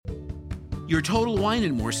Your Total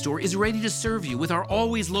Wine & More store is ready to serve you with our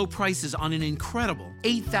always low prices on an incredible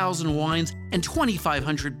 8,000 wines and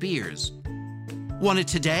 2,500 beers. Want it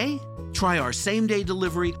today? Try our same-day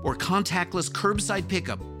delivery or contactless curbside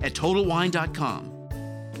pickup at TotalWine.com.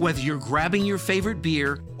 Whether you're grabbing your favorite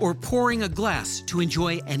beer or pouring a glass to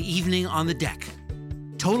enjoy an evening on the deck,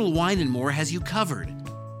 Total Wine & More has you covered.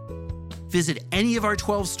 Visit any of our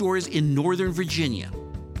 12 stores in Northern Virginia.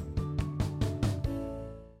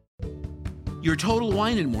 Your Total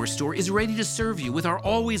Wine & More store is ready to serve you with our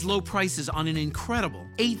always low prices on an incredible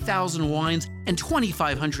 8,000 wines and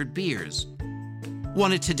 2,500 beers.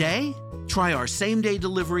 Want it today? Try our same-day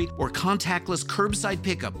delivery or contactless curbside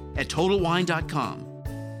pickup at TotalWine.com.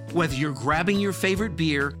 Whether you're grabbing your favorite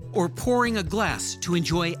beer or pouring a glass to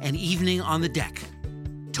enjoy an evening on the deck,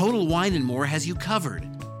 Total Wine & More has you covered.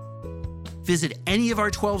 Visit any of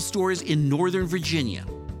our 12 stores in Northern Virginia.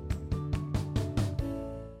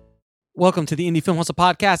 Welcome to the Indie Film Hustle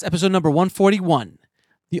Podcast, episode number 141.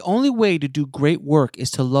 The only way to do great work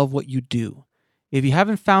is to love what you do. If you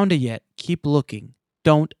haven't found it yet, keep looking.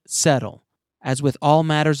 Don't settle. As with all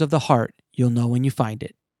matters of the heart, you'll know when you find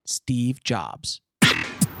it. Steve Jobs.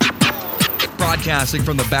 Broadcasting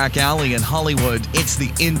from the back alley in Hollywood, it's the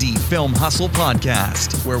Indie Film Hustle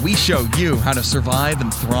Podcast, where we show you how to survive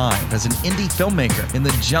and thrive as an indie filmmaker in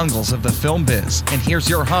the jungles of the film biz. And here's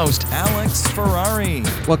your host, Alex Ferrari.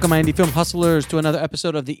 Welcome, my Indie Film Hustlers, to another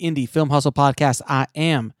episode of the Indie Film Hustle Podcast. I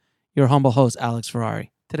am your humble host, Alex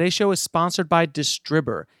Ferrari. Today's show is sponsored by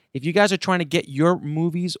Distribber. If you guys are trying to get your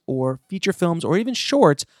movies or feature films or even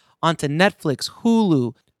shorts onto Netflix,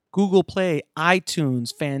 Hulu, Google Play,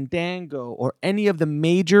 iTunes, Fandango, or any of the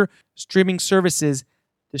major streaming services,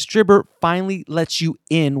 Distribber finally lets you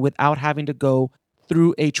in without having to go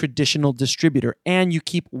through a traditional distributor. And you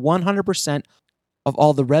keep 100% of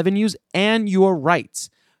all the revenues and your rights.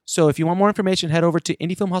 So if you want more information, head over to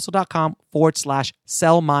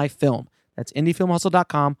indiefilmhustle.com/sellmyfilm. That's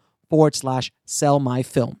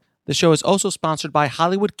indiefilmhustle.com/sellmyfilm. The show is also sponsored by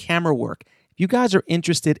Hollywood Camera Work. If you guys are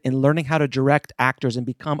interested in learning how to direct actors and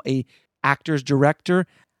become a actor's director,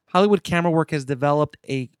 Hollywood Camera Work has developed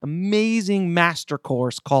an amazing master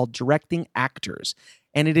course called Directing Actors.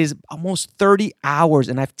 And it is almost 30 hours.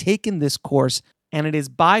 And I've taken this course, and it is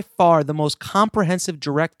by far the most comprehensive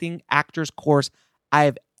directing actors course I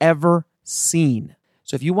have ever seen.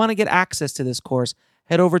 So if you want to get access to this course,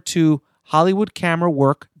 head over to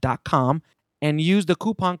HollywoodCameraWork.com and use the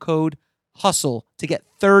coupon code HUSTLE to get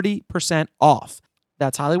 30% off.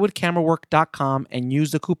 That's HollywoodCameraWork.com and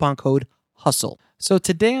use the coupon code HUSTLE. So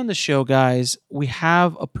today on the show, guys, we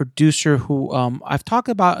have a producer who I've talked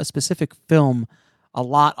about a specific film a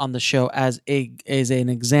lot on the show as an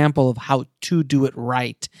example of how to do it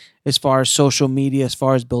right as far as social media, as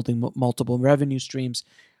far as building multiple revenue streams.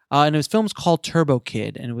 And his film's called Turbo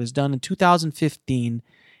Kid, and it was done in 2015.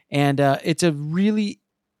 And it's a really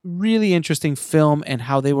interesting film, and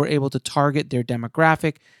how they were able to target their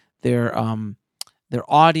demographic, their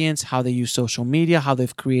audience, how they use social media, how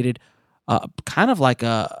they've created kind of like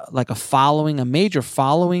a following, a major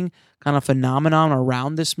following kind of phenomenon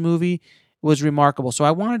around this movie. It was remarkable. So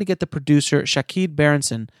I wanted to get the producer, Shakid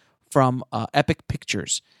Berenson from Epic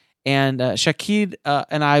Pictures. And Shakid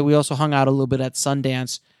and we also hung out a little bit at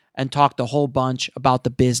Sundance and talked a whole bunch about the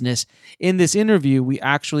business. In this interview, we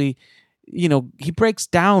actually, he breaks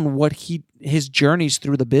down his journeys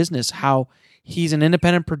through the business, how he's an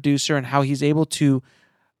independent producer and how he's able to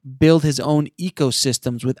build his own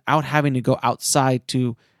ecosystems without having to go outside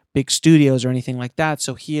to big studios or anything like that.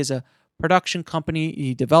 So he is a production company.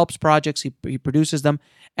 He develops projects, he produces them,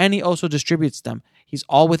 and he also distributes them. He's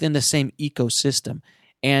all within the same ecosystem.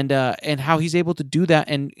 And how he's able to do that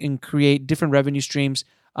and create different revenue streams,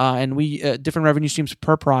 different revenue streams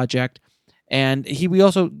per project. And we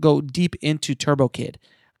also go deep into Turbo Kid,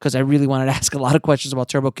 because I really wanted to ask a lot of questions about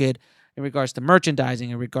Turbo Kid in regards to merchandising,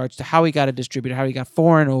 in regards to how he got a distributor, how he got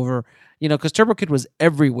foreign over, because Turbo Kid was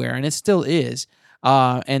everywhere, and it still is.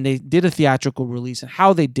 And they did a theatrical release, and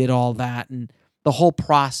how they did all that and the whole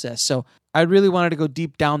process. So I really wanted to go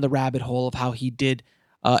deep down the rabbit hole of how he did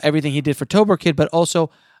everything he did for Turbo Kid, but also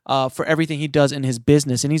for everything he does in his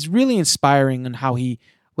business. And he's really inspiring in how he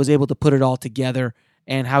was able to put it all together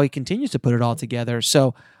and how he continues to put it all together.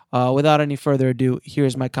 So without any further ado,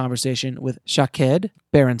 here's my conversation with Shakid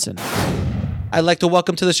Berenson. I'd like to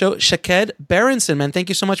welcome to the show Shakid Berenson, man. Thank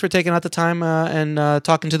you so much for taking out the time and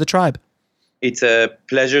talking to the tribe. It's a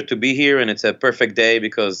pleasure to be here, and it's a perfect day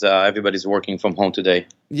because everybody's working from home today.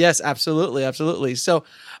 Yes, absolutely, absolutely. So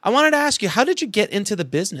I wanted to ask you, how did you get into the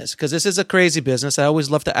business? Because this is a crazy business. I always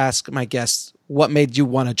love to ask my guests, what made you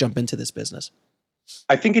want to jump into this business?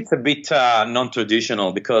 I think it's a bit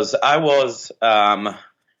non-traditional because I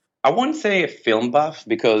won't say a film buff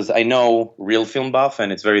because I know real film buff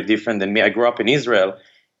and it's very different than me. I grew up in Israel,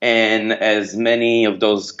 and as many of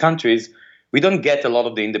those countries, we don't get a lot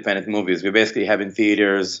of the independent movies. We basically have in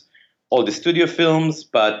theaters all the studio films,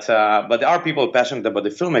 but there are people passionate about the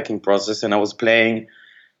filmmaking process. And I was playing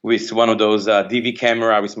with one of those DV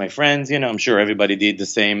camera with my friends. I'm sure everybody did the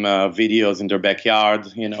same videos in their backyard.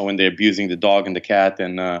 When they're abusing the dog and the cat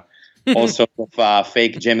and. All sorts of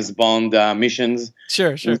fake James Bond missions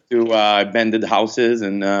Sure. to abandoned houses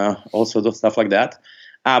and all sorts of stuff like that.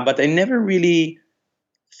 But I never really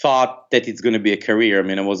thought that it's going to be a career. I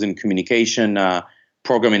mean, I was in communication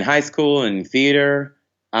program in high school and in theater,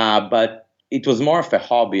 but it was more of a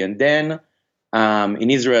hobby. And then in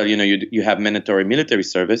Israel, you have mandatory military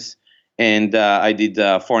service, and I did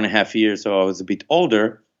 4.5 years, so I was a bit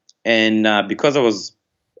older. And because I was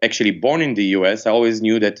actually born in the U.S., I always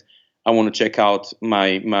knew that I want to check out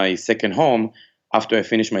my second home after I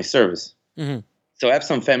finish my service. Mm-hmm. So I have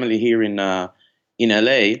some family here in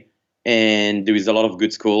LA, and there is a lot of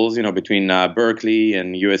good schools, between Berkeley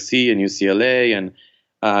and USC and UCLA and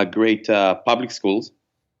great public schools.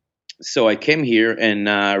 So I came here and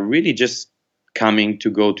really just coming to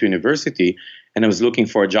go to university, and I was looking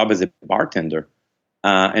for a job as a bartender.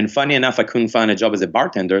 And funny enough, I couldn't find a job as a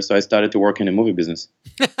bartender, so I started to work in the movie business.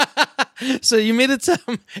 So you made it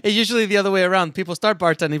sound usually the other way around. People start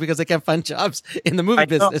bartending because they can't find jobs in the movie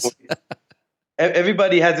business.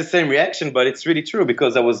 Everybody has the same reaction, but it's really true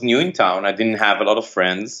because I was new in town. I didn't have a lot of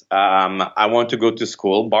friends. I wanted to go to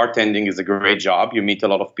school. Bartending is a great job. You meet a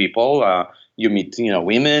lot of people. You meet,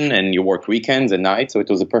 women, and you work weekends and nights. So it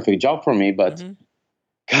was a perfect job for me. But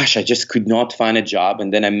gosh, I just could not find a job.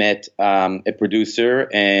 And then I met a producer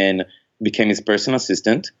and became his personal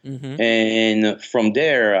assistant. Mm-hmm. And from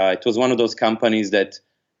there, it was one of those companies that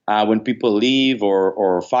when people leave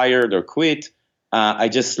or fired or quit, I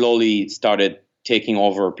just slowly started taking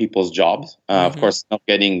over people's jobs. Of course, not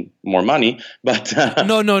getting more money, but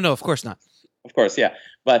no, of course not. Of course, yeah.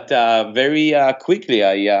 But very quickly,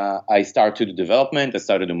 I started to do development. I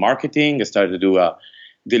started to do marketing. I started to do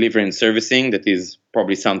delivery and servicing. That is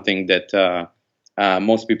probably something that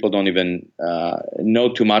most people don't even know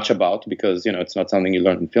too much about because it's not something you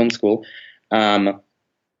learn in film school.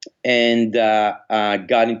 And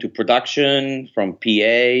got into production from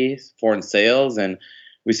PA, foreign sales, and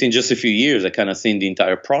within just a few years, I kind of seen the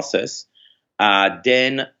entire process.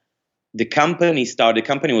 Then the company started. The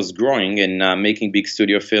company was growing and making big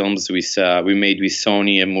studio films. We made with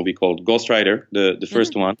Sony a movie called Ghost Rider, the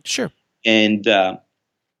first one. Sure. And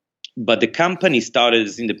but the company started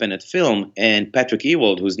as independent film, and Patrick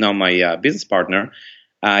Ewald, who's now my business partner,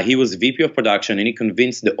 he was VP of production, and he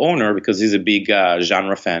convinced the owner, because he's a big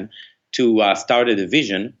genre fan, to start a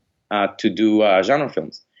division to do genre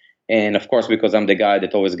films. And of course, because I'm the guy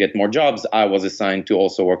that always get more jobs, I was assigned to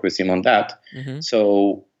also work with him on that. Mm-hmm.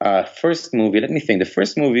 So first movie, let me think. The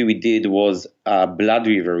first movie we did was Blood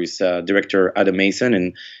River with director Adam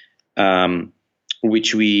Mason, and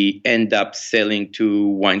which we end up selling to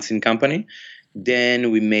Weinstein Company.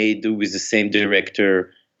 Then we made with the same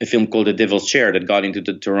director a film called The Devil's Chair that got into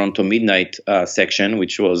the Toronto Midnight section,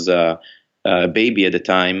 which was a baby at the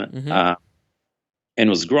time and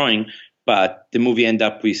was growing. But the movie ended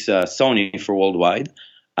up with Sony for worldwide.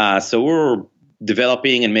 So we were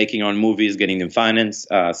developing and making our own movies, getting them financed,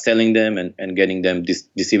 selling them, and getting them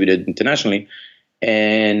distributed internationally.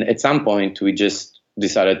 And at some point, we just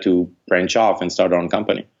decided to branch off and start our own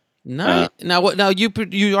company. Nice. Now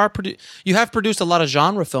you have produced a lot of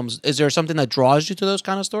genre films. Is there something that draws you to those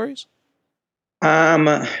kind of stories?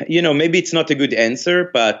 Maybe it's not a good answer,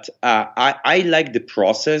 but I like the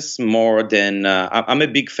process more than I'm a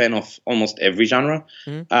big fan of almost every genre.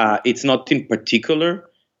 Mm-hmm. It's not in particular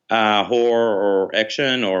horror or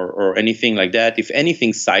action or anything like that. If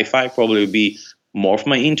anything, sci-fi probably would be more of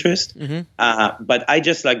my interest. Mm-hmm. But I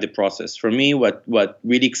just like the process. For me, what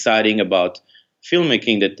really exciting about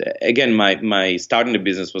filmmaking, that again, my starting the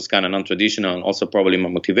business was kind of non-traditional, and also probably my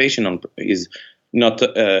motivation is not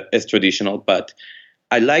as traditional, but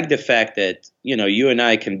I like the fact that, you and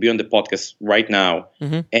I can be on the podcast right now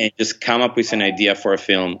and just come up with an idea for a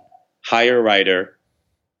film, hire a writer.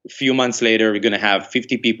 A few months later, we're going to have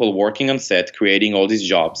 50 people working on set, creating all these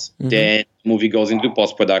jobs. Mm-hmm. Then the movie goes into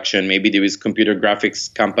post-production. Maybe there is computer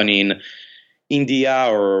graphics company in India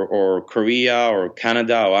or Korea or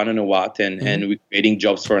Canada or I don't know what, and we're creating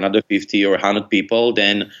jobs for another 50 or 100 people.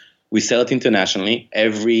 Then we sell it internationally.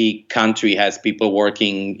 Every country has people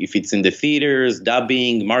working, if it's in the theaters,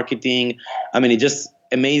 dubbing, marketing. I mean, it's just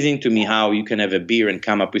amazing to me how you can have a beer and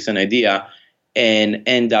come up with an idea and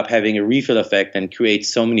end up having a refill effect and create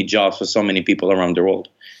so many jobs for so many people around the world.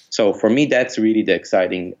 So for me, that's really the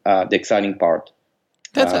exciting part.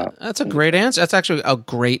 That's a great answer. That's actually a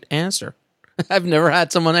great answer. I've never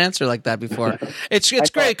had someone answer like that before. It's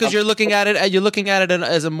great because you're looking at it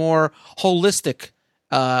as a more holistic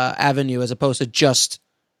avenue as opposed to just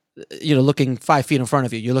looking 5 feet in front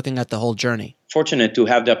of you. You're looking at the whole journey. Fortunate to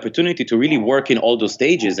have the opportunity to really work in all those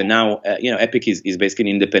stages, and now Epic is basically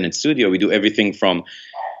an independent studio. We do everything from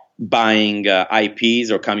buying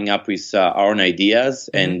IPs or coming up with our own ideas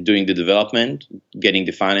and doing the development, getting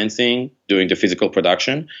the financing, doing the physical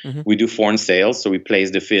production. We do foreign sales, so we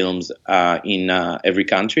place the films in every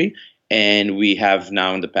country. And we have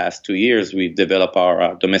now, in the past 2 years, we've developed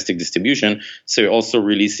our domestic distribution. So we're also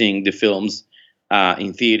releasing the films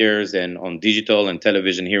in theaters and on digital and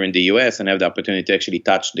television here in the US, and have the opportunity to actually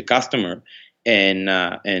touch the customer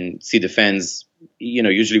and see the fans.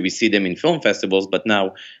 Usually we see them in film festivals, but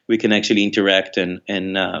now we can actually interact and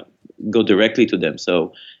go directly to them.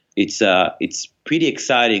 So it's pretty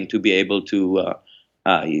exciting to be able to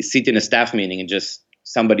sit in a staff meeting and just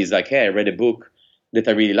somebody's like, hey, I read a book that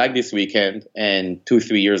I really like this weekend, and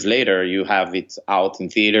 2-3 years later you have it out in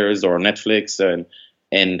theaters or Netflix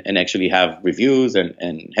and actually have reviews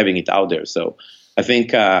and having it out there. So I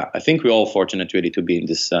think we're all fortunate really to be in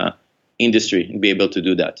this industry and be able to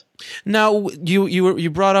do that. Now, you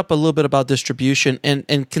brought up a little bit about distribution,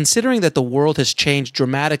 and considering that the world has changed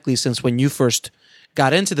dramatically since when you first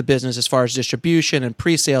got into the business as far as distribution and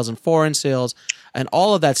pre-sales and foreign sales and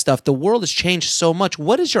all of that stuff, the world has changed so much.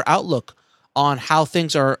 What is your outlook on how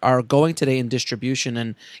things are going today in distribution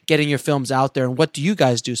and getting your films out there, and what do you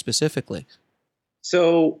guys do specifically?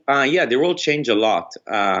 So, the world changed a lot.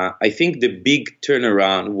 I think the big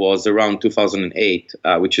turnaround was around 2008,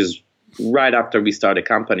 which is right after we started the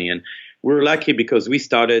company. And we're lucky because we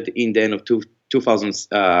started in the end of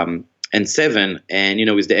 2007,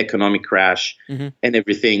 and, with the economic crash and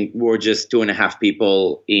everything, we're just 2.5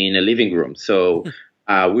 people in a living room. So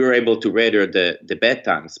we were able to weather the bad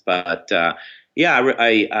times. But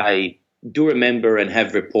I do remember and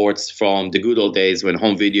have reports from the good old days when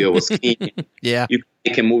home video was king. Yeah, you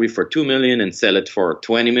make a movie for $2 million and sell it for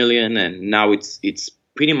 $20 million, and now it's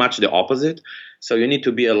pretty much the opposite. So you need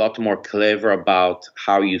to be a lot more clever about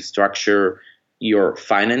how you structure your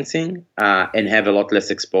financing and have a lot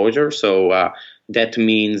less exposure. So that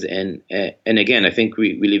means, and again, I think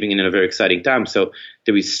we're living in a very exciting time. So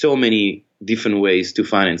there is so many different ways to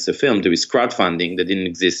finance a film. There is crowdfunding that didn't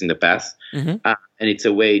exist in the past. And it's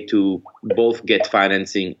a way to both get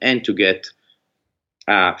financing and to get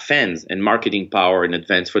fans and marketing power in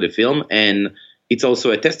advance for the film. And it's also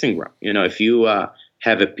a testing ground. If you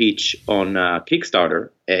have a pitch on Kickstarter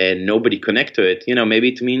and nobody connect to it, maybe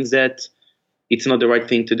it means that it's not the right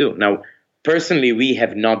thing to do. Now, personally, we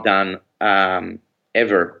have not done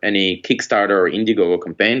ever any Kickstarter or Indiegogo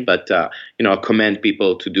campaign, but I commend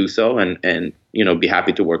people to do so and be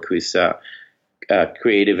happy to work with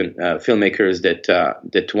creative and filmmakers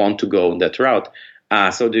that want to go that route.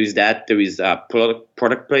 So there is that. There is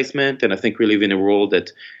product placement, and I think we live in a world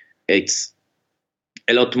that it's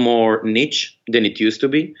a lot more niche than it used to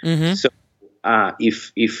be. So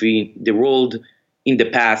if the world in the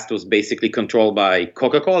past was basically controlled by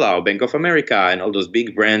Coca-Cola or Bank of America and all those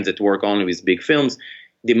big brands that work only with big films,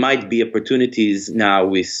 there might be opportunities now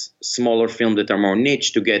with smaller films that are more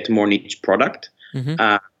niche to get more niche product.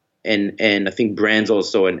 And I think brands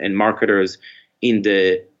also and marketers in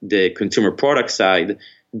the consumer product side,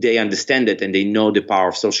 they understand it and they know the power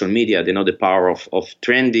of social media. They know the power of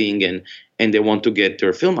trending and they want to get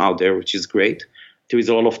their film out there, which is great. There is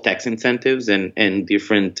a lot of tax incentives and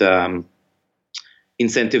different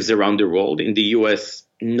incentives around the world. In the US,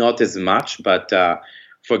 not as much, but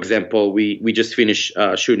for example, we just finished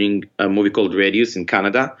shooting a movie called Radius in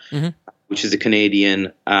Canada, which is a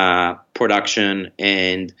Canadian production,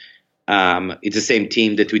 and it's the same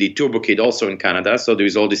team that we did Turbo Kid also in Canada. So there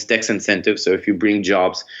is all this tax incentive. So if you bring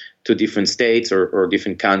jobs to different states or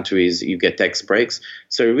different countries, you get tax breaks.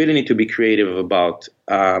 So you really need to be creative about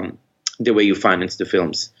the way you finance the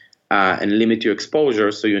films and limit your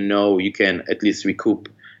exposure so you can at least recoup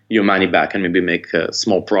your money back and maybe make a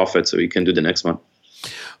small profit so you can do the next one.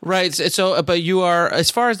 Right. So, but you are, as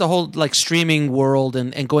far as the whole streaming world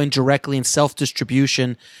and going directly in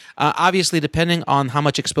self-distribution, obviously depending on how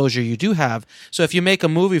much exposure you do have. So if you make a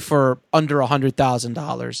movie for under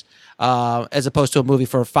 $100,000 as opposed to a movie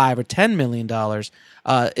for $5 or $10 million,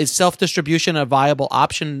 is self-distribution a viable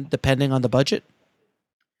option depending on the budget?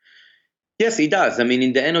 Yes, it does. I mean,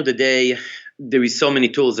 in the end of the day, there is so many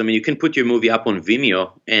tools. I mean, you can put your movie up on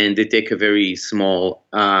Vimeo, and they take a very small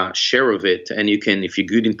share of it. And you can, if you're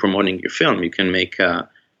good in promoting your film, you can make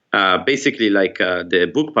basically like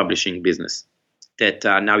the book publishing business. That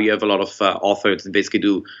now you have a lot of authors that basically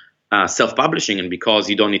do self-publishing, and because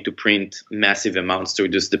you don't need to print massive amounts to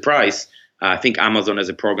reduce the price, I think Amazon has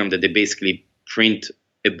a program that they basically print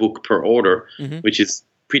a book per order, which is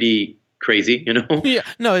pretty crazy, you know? Yeah,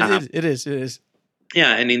 no, it is.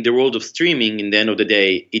 Yeah, and in the world of streaming, in the end of the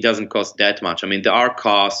day, it doesn't cost that much. I mean, there are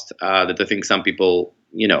costs that I think some people,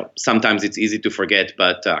 you know, sometimes it's easy to forget,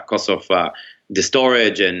 but cost of the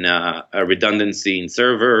storage and redundancy in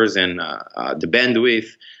servers and the bandwidth,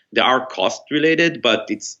 there are cost related, but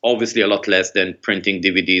it's obviously a lot less than printing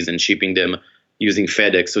DVDs and shipping them using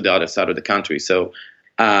FedEx to the other side of the country. So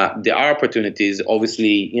there are opportunities.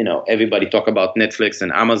 Obviously, you know, everybody talk about Netflix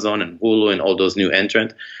and Amazon and Hulu and all those new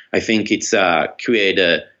entrants. I think it's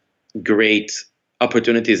created great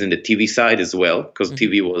opportunities in the TV side as well, because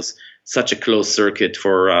TV was such a closed circuit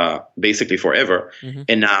for basically forever.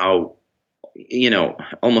 And now, you know,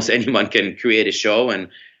 almost anyone can create a show and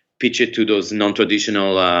pitch it to those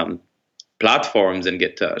non-traditional platforms and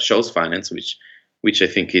get shows financed, which I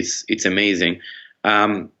think it's amazing.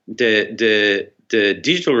 The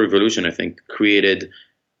digital revolution, I think, created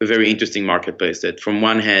a very interesting marketplace that from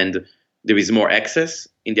one hand, there is more access.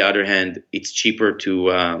 In the other hand, it's cheaper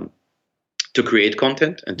to create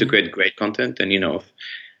content and to create great content. And, you know,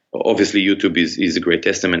 obviously YouTube is a great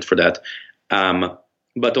testament for that.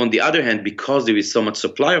 But on the other hand, because there is so much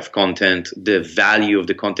supply of content, the value of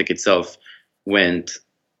the content itself went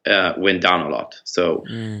down a lot. So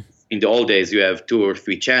in the old days, you have 2 or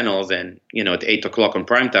 3 channels, and, you know, at 8 o'clock on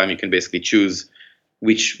prime time, you can basically choose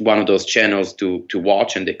which one of those channels to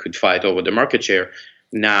watch, and they could fight over the market share.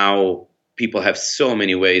 Now people have so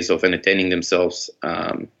many ways of entertaining themselves.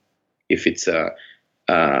 If it's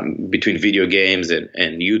between video games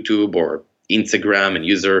and YouTube or Instagram and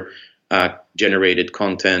user generated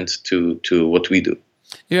content to what we do.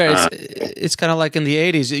 Yeah, it's kind of like in the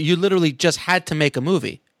 80s. You literally just had to make a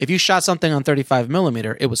movie. If you shot something on 35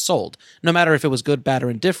 millimeter, it was sold. No matter if it was good, bad, or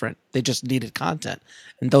indifferent, they just needed content.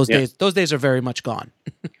 And those days are very much gone.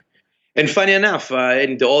 And funny enough,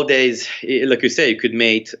 in the old days, like you say, you can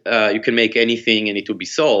make anything and it will be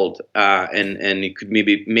sold, and it could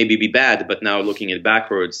maybe be bad. But now looking at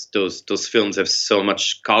backwards, those films have so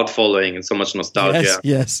much cult following and so much nostalgia.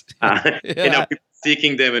 Yes. And now people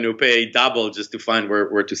seeking them and who pay double just to find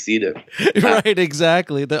where to see them. Right,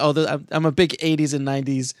 exactly. I'm a big 80s and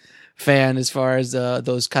 90s fan as far as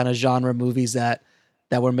those kind of genre movies that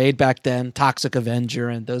were made back then, Toxic Avenger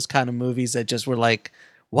and those kind of movies that just were like,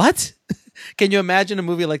 what? Can you imagine a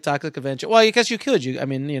movie like Toxic Avenger? Well, I guess you could. I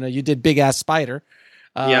mean, you know, you did Big Ass Spider.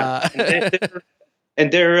 Yeah.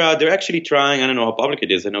 And they're actually trying. I don't know how public it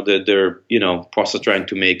is. I know that they're process trying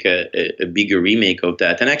to make a bigger remake of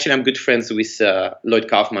that. And actually, I'm good friends with Lloyd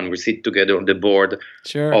Kaufman. We sit together on the board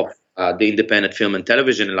of the Independent Film and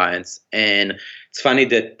Television Alliance. And it's funny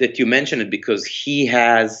that you mentioned it, because he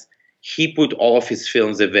put all of his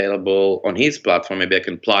films available on his platform. Maybe I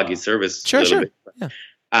can plug his service a little bit. Yeah.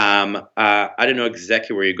 I don't know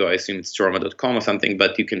exactly where you go. I assume it's Troma.com or something,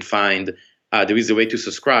 but you can find there is a way to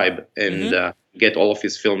subscribe and get all of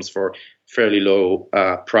his films for fairly low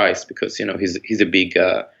price, because he's a big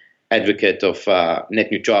advocate of net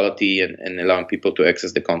neutrality and allowing people to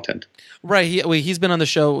access the content. Right. He's been on the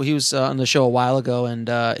show. He was on the show a while ago, and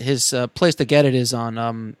his place to get it is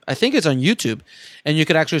on, I think it's on YouTube, and you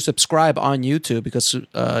could actually subscribe on YouTube, because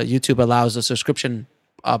YouTube allows a subscription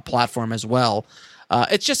platform as well.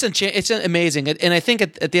 It's just it's amazing. And I think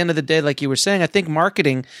at the end of the day, like you were saying, I think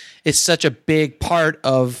marketing is such a big part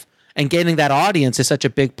of, and gaining that audience is such a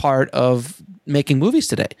big part of making movies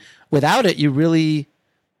today. Without it,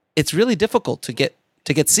 it's really difficult to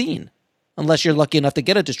get seen, unless you're lucky enough to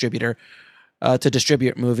get a distributor to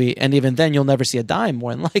distribute a movie. And even then, you'll never see a dime,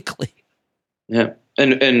 more than likely. Yeah.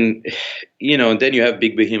 And then you have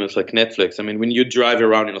big behemoths like Netflix. I mean, when you drive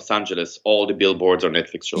around in Los Angeles, all the billboards are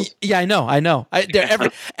Netflix shows. Yeah, I know. They're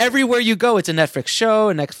everywhere you go, it's a Netflix show,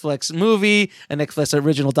 a Netflix movie, a Netflix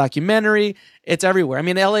original documentary. It's everywhere. I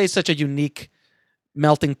mean, LA is such a unique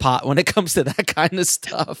melting pot when it comes to that kind of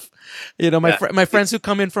stuff. My friends who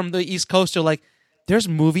come in from the East Coast are like, there's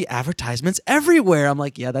movie advertisements everywhere. I'm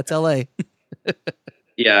like, yeah, that's LA.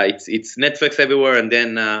 Yeah, it's Netflix everywhere, and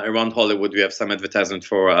then around Hollywood we have some advertisement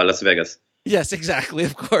for Las Vegas. Yes, exactly,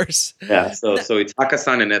 of course. Yeah, so it's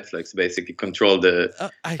Hakkasan and Netflix basically control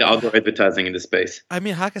the outdoor advertising in the space. I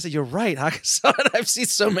mean, Hakkasan, you're right, Hakkasan. I've seen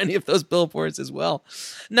so many of those billboards as well.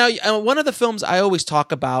 Now, one of the films I always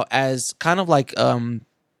talk about as kind of like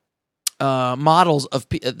models of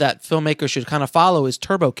that filmmakers should kind of follow is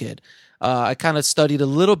Turbo Kid. I kind of studied a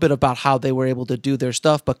little bit about how they were able to do their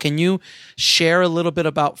stuff, but can you share a little bit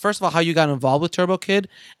about, first of all, how you got involved with Turbo Kid,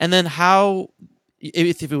 and then how,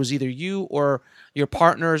 if it was either you or your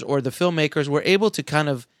partners or the filmmakers were able to kind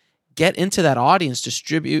of get into that audience,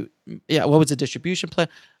 distribute, what was the distribution plan,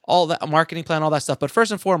 all that, marketing plan, all that stuff. But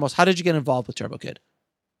first and foremost, how did you get involved with Turbo Kid?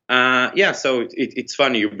 So it's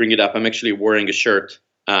funny you bring it up. I'm actually wearing a shirt.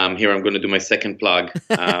 Here I'm going to do my second plug.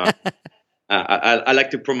 I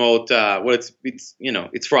like to promote.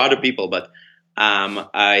 It's for other people, but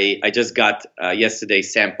I just got yesterday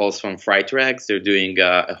samples from Fright Rags. They're doing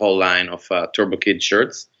a whole line of Turbo Kid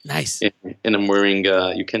shirts. Nice. And I'm wearing.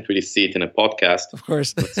 You can't really see it in a podcast, of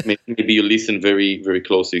course. Maybe you listen very, very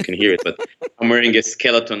close so you can hear it. But I'm wearing a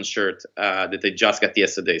skeleton shirt that I just got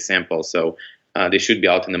yesterday, sample. So they should be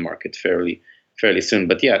out in the market fairly soon.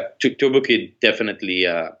 But yeah, Turbo Kid definitely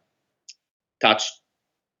touched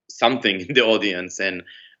something in the audience. And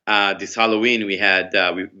this Halloween we found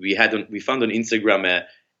on Instagram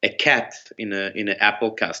a cat in an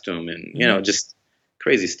Apple costume, and just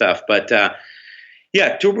crazy stuff. But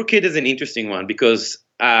Turbo Kid is an interesting one because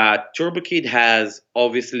Turbo Kid has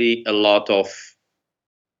obviously a lot of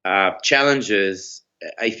challenges.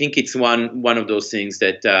 I think it's one of those things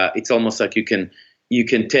that it's almost like you can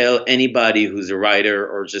tell anybody who's a writer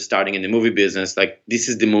or just starting in the movie business, like, this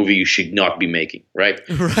is the movie you should not be making, right?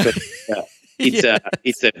 But,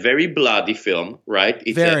 it's a very bloody film, right?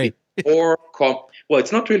 It's very horror. Well,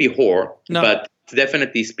 it's not really horror, but it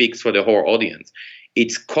definitely speaks for the horror audience.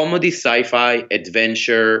 It's comedy, sci-fi,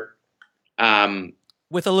 adventure,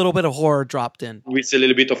 with a little bit of horror dropped in. With a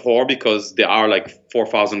little bit of horror because there are like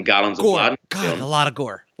 4,000 gallons of blood. God, a lot of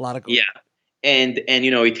gore. Yeah. And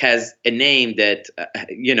it has a name that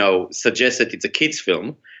suggests that it's a kids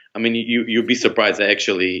film. I mean, you'd be surprised. I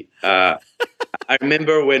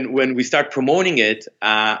remember when we start promoting it,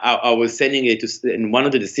 I was sending it to, and one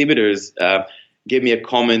of the distributors gave me a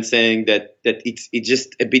comment saying that it's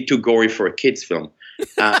just a bit too gory for a kids film.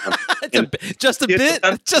 Just a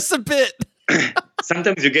bit.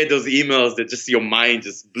 Sometimes you get those emails that just your mind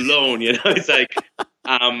just blown. It's like.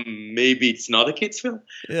 Maybe it's not a kids film.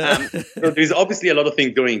 Yeah. So there's obviously a lot of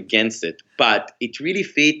things going against it, but it really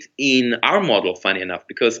fit in our model, funny enough,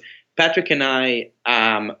 because Patrick and I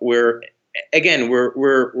we're a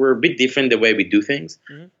bit different the way we do things,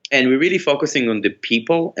 and we're really focusing on the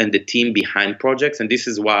people and the team behind projects. And this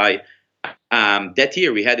is why that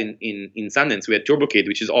year we had in Sundance, we had Turbo Kid,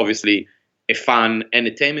 which is obviously a fun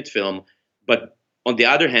entertainment film, but on the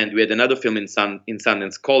other hand, we had another film in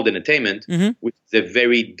Sundance called Entertainment, which is a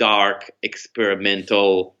very dark,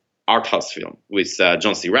 experimental art house film with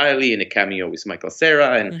John C. Reilly and a cameo with Michael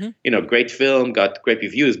Cera. And, great film, got great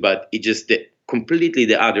reviews, but it just completely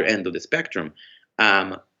the other end of the spectrum.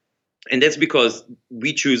 And that's because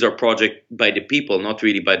we choose our project by the people, not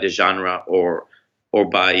really by the genre or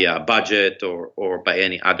by budget or by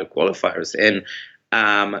any other qualifiers. And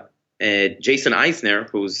Jason Eisner,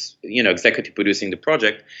 who's executive producing the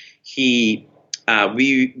project, we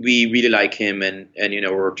really like him, and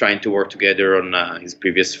we're trying to work together on his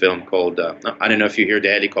previous film called I don't know if you hear the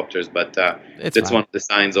helicopters, but that's fine. One of the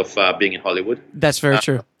signs of being in Hollywood. That's very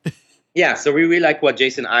true. Yeah, so we really like what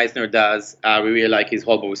Jason Eisner does. We really like his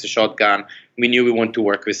Hobo with a Shotgun. We knew we want to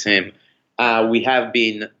work with him. We have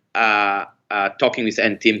been talking with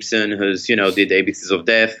Ann Timpson, who's did ABCs of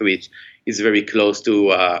Death, which is very close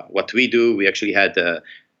to what we do. We actually had a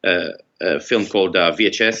film called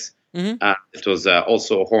VHS. It was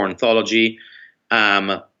also a horror anthology.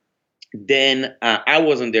 Then I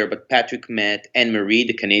wasn't there, but Patrick met Anne-Marie,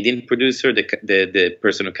 the Canadian producer, the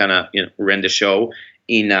person who kind of ran the show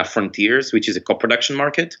in Frontiers, which is a co-production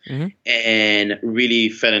market, and really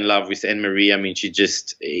fell in love with Anne-Marie. I mean, she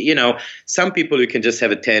just, some people you can just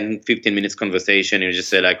have a 10, 15 minutes conversation and you just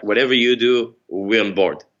say like, whatever you do, we're on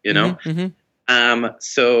board,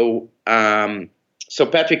 So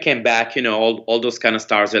Patrick came back, all those kind of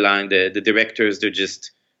stars aligned. The directors, they're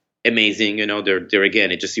just amazing. They're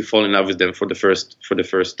again, it just, you fall in love with them for the first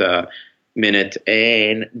minute.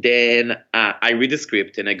 And then I read the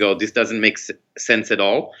script and I go, this doesn't make sense at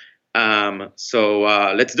all. So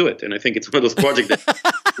let's do it. And I think it's one of those projects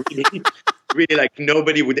that really like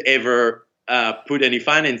nobody would ever put any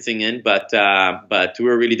financing in, but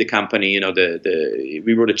we're really the company,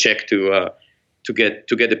 we wrote a check to get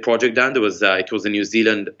the project done. It was a New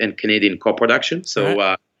Zealand and Canadian co-production.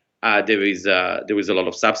 So there was a lot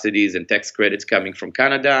of subsidies and tax credits coming from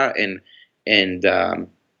Canada and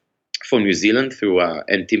from New Zealand through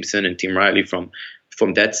Ann Timpson and Tim Riley from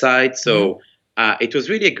that side. So it was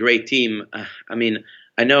really a great team. I mean,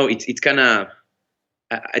 I know it's kind of,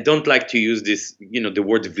 I don't like to use this, the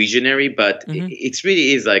word visionary, but it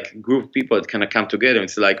really is like a group of people that kind of come together and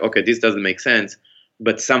it's like, okay, this doesn't make sense,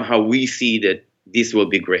 but somehow we see that this will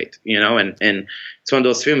be great, and it's one of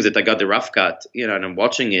those films that I got the rough cut, and I'm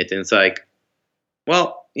watching it and it's like,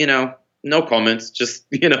 well, no comments, just,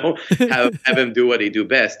 have them do what they do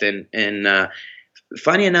best. And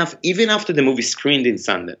funny enough, even after the movie screened in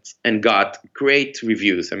Sundance and got great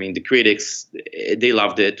reviews, I mean, the critics, they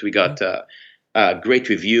loved it. We got great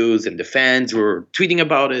reviews, and the fans were tweeting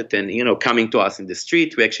about it and, coming to us in the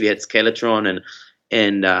street. We actually had Skeletron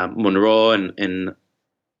and Monroe and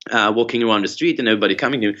walking around the street and everybody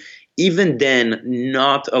coming to. Even then,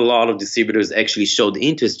 not a lot of distributors actually showed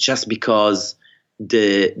interest just because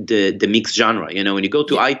the mixed genre. When you go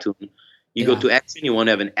to iTunes, you go to action, you want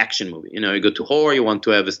to have an action movie. You go to horror, you want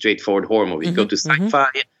to have a straightforward horror movie. You go to sci-fi,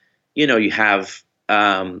 you have.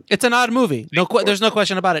 It's an odd movie. There's no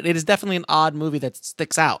question about it. It is definitely an odd movie that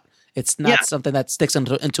sticks out. It's not something that sticks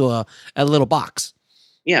into a little box.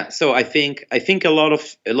 Yeah, so I think a lot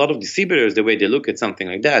of distributors, the way they look at something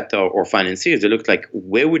like that, or financiers, they look like,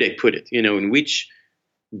 where would they put it? In which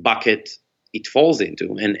bucket it falls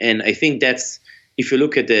into, and I think that's, if you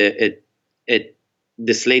look at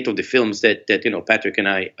the slate of the films that Patrick and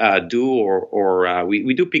I do, or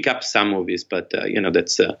we do pick up some movies, but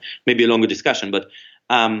that's maybe a longer discussion. But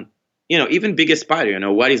even Biggest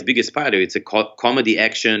Spider, what is Biggest Spider? It's a comedy,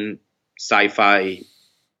 action, sci-fi,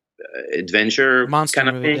 adventure monster kind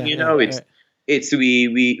of movie, thing. It's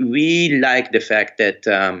we like the fact that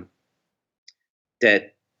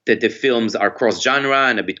that the films are cross genre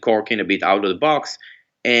and a bit quirky and a bit out of the box.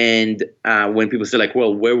 And when people say like,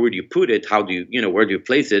 well, where would you put it? How do you, where do you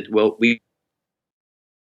place it? Well, we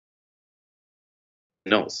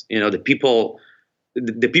knows, the people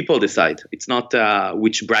decide. It's not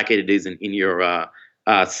which bracket it is in your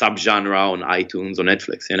subgenre on iTunes or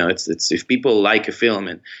Netflix. It's if people like a film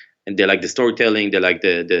and they like the storytelling, they like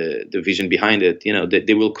the vision behind it,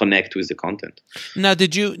 they will connect with the content. Now,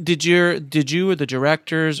 did you or the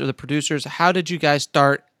directors or the producers, how did you guys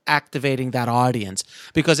start activating that audience?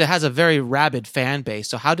 Because it has a very rabid fan base.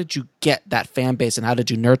 So how did you get that fan base and how did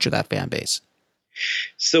you nurture that fan base?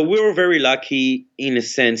 So we were very lucky in a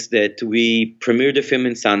sense that we premiered the film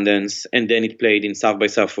in Sundance and then it played in South by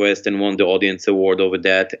Southwest and won the audience award over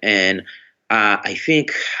that. And I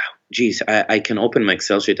think, I can open my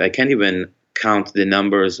Excel sheet. I can't even count the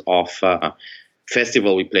numbers of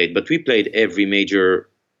festival we played, but we played every major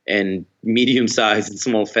and medium-sized and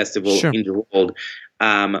small festival in the world.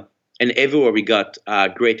 And everywhere we got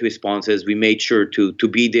great responses. We made sure to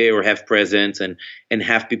be there or have presence and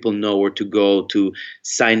have people know where to go to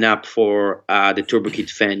sign up for the Turbo Kid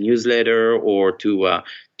fan newsletter or to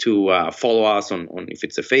follow us on if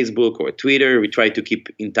it's a Facebook or a Twitter. We try to keep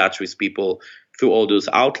in touch with people through all those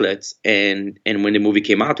outlets. And when the movie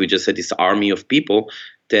came out, we just had this army of people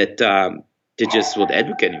that they just were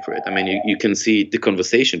advocating for it. I mean, you can see the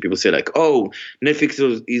conversation. People say like, "Oh,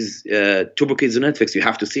 Netflix is Turbo Kids on Netflix. You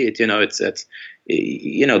have to see it." It's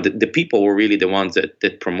the people were really the ones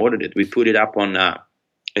that promoted it. We put it up on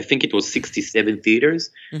I think it was 67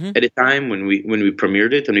 theaters at the time when we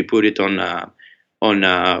premiered it, and we put it on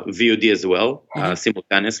VOD as well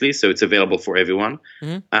simultaneously, so it's available for everyone.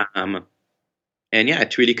 And yeah,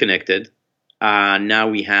 it's really connected. Now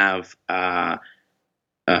we have a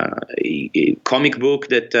comic book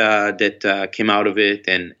that came out of it,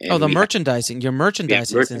 and the merchandising. Your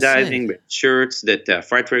merchandising, merchandising, shirts that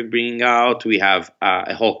Fright Track bringing out. We have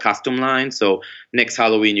a whole custom line. So next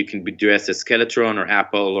Halloween you can be dressed as Skeletron or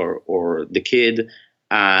Apple or the Kid.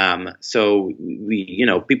 So we,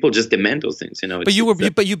 people just demand those things. But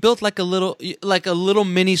you built like a little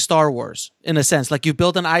mini Star Wars in a sense. Like you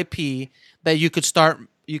built an IP that you could start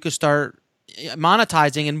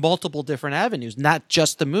monetizing in multiple different avenues, not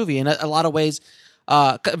just the movie. In a lot of ways,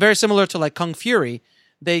 very similar to like Kung Fury,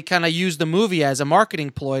 they kind of use the movie as a marketing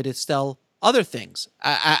ploy to sell other things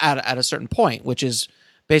at a certain point, which is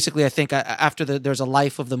basically, I think, after there's a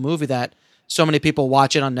life of the movie that so many people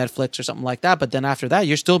watch it on Netflix or something like that. But then after that,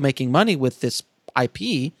 you're still making money with this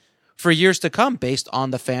IP for years to come based on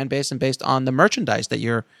the fan base and based on the merchandise that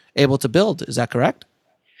you're able to build. Is that correct?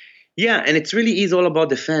 Yeah, and it's really is all about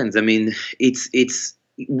the fans. I mean, it's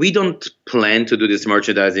we don't plan to do this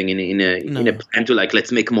merchandising in a plan to like,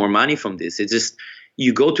 let's make more money from this. It's just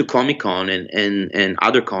you go to Comic-Con and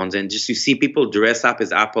other cons and just you see people dress up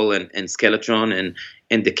as Apple and Skeletron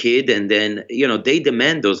and the Kid, and then they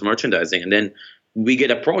demand those merchandising, and then we get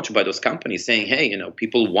approached by those companies saying, hey,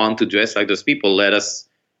 people want to dress like those people. Let us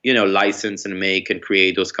license and make and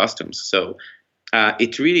create those costumes. So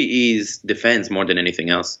it really is defense more than anything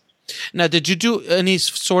else. Now, did you do any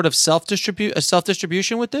sort of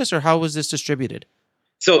self-distribution with this, or how was this distributed?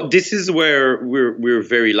 So this is where we're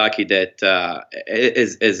very lucky that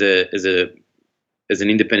as an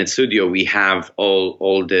independent studio, we have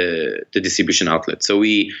all the distribution outlets. So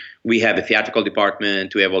we have a theatrical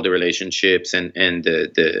department, we have all the relationships and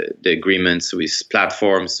the agreements with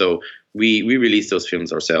platforms. So we release those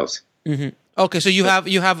films ourselves. Mm-hmm. Okay, so you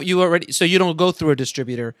already, so you don't go through a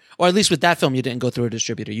distributor, or at least with that film, you didn't go through a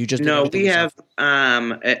distributor. You just no. We have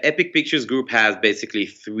Epic Pictures Group has basically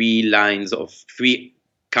three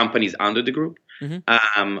companies under the group.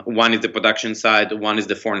 Mm-hmm. One is the production side, one is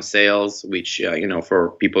the foreign sales, which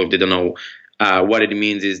for people if they don't know what it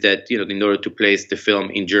means is that in order to place the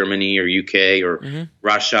film in Germany or UK or mm-hmm.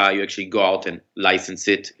 Russia, you actually go out and license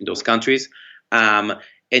it in those countries.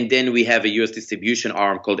 And then we have a US distribution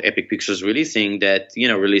arm called Epic Pictures Releasing that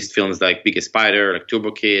released films like Biggest Spider, like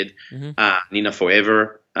Turbo Kid, mm-hmm. Nina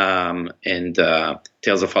Forever, and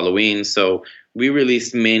Tales of Halloween. So we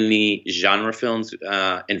released mainly genre films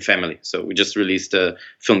and family. So we just released a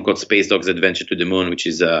film called Space Dog's Adventure to the Moon, which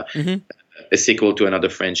is mm-hmm. a sequel to another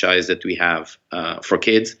franchise that we have for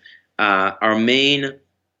kids. Our main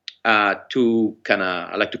two kind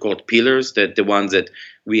of, I like to call it pillars, that the ones that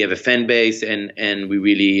we have a fan base and we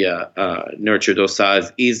really nurture those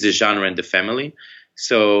sides is the genre and the family.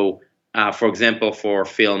 So for example, for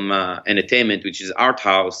film entertainment, which is art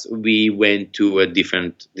house, we went to a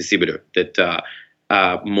different distributor that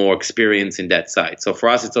more experience in that side. So for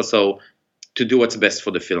us, it's also to do what's best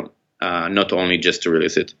for the film, not only just to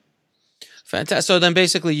release it. Fantastic. So then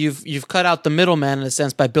basically you've cut out the middleman in a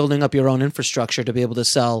sense by building up your own infrastructure to be able to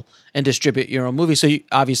sell and distribute your own movie. So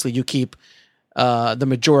obviously you keep the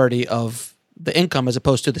majority of the income as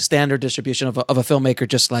opposed to the standard distribution of a filmmaker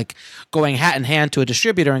just like going hat in hand to a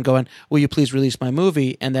distributor and going, will you please release my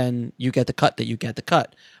movie? And then you get the cut that you get the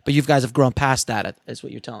cut. But you guys have grown past that, is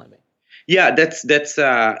what you're telling me. Yeah, that's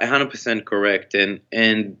 100% correct.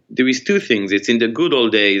 And there is two things. It's in the good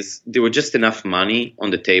old days, there were just enough money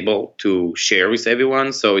on the table to share with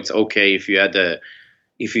everyone. So it's okay if you had a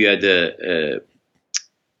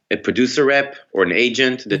producer rep or an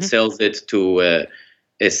agent that mm-hmm. sells it to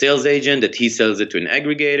a sales agent, that he sells it to an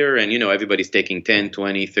aggregator, and everybody's taking 10,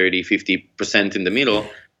 20, 30, 50% in the middle.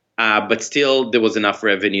 But still, there was enough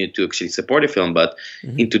revenue to actually support a film. But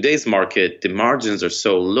mm-hmm. in today's market, the margins are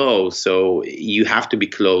so low, so you have to be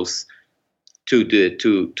close to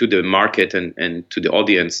the market and to the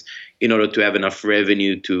audience in order to have enough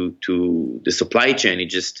revenue to the supply chain.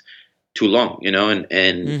 It's just too long, and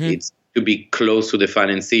mm-hmm. it's to be close to the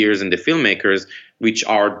financiers and the filmmakers, which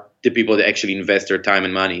are the people that actually invest their time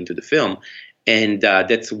and money into the film. And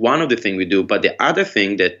that's one of the things we do. But the other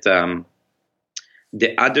thing that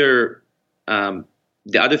the other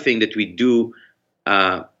thing that we do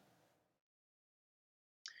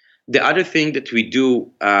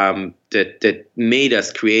that made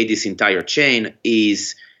us create this entire chain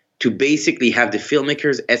is to basically have the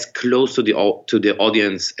filmmakers as close to the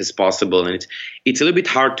audience as possible. And it's a little bit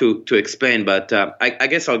hard to explain, but I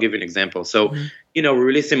guess I'll give you an example. So, mm-hmm. We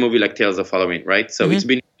released a movie like Tales of Halloween, right? So mm-hmm. it's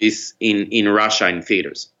been released in Russia in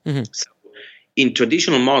theaters. Mm-hmm. So in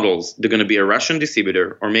traditional models, they're going to be a Russian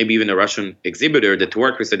distributor or maybe even a Russian exhibitor that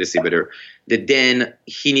works with a distributor that then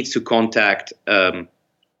he needs to contact the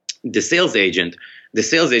sales agent. The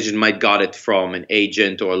sales agent might got it from an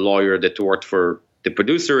agent or a lawyer that worked for the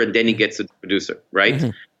producer, and then he gets to the producer, right?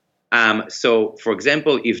 Mm-hmm. So, for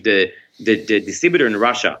example, if the distributor in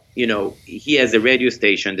Russia, he has a radio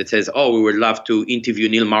station that says, "Oh, we would love to interview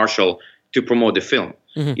Neil Marshall to promote the film."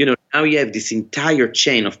 Mm-hmm. Now you have this entire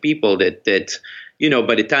chain of people that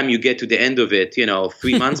by the time you get to the end of it, 3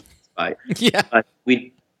 months pass by. Yeah. But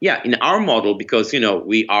in our model, because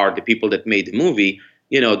we are the people that made the movie,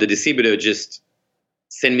 the distributor just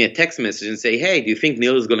send me a text message and say, "Hey, do you think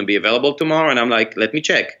Neil is going to be available tomorrow?" And I'm like, "Let me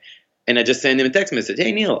check." And I just send him a text message.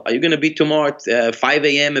 "Hey, Neil, are you going to be tomorrow at 5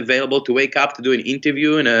 a.m. available to wake up to do an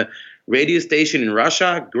interview in a radio station in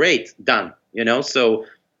Russia?" Great, done. So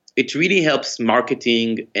it really helps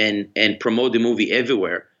marketing and promote the movie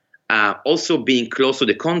everywhere. Also being close to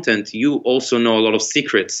the content, you also know a lot of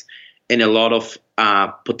secrets and a lot of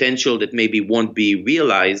potential that maybe won't be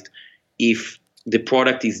realized if the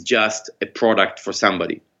product is just a product for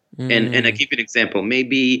somebody. Mm. And I give you an example.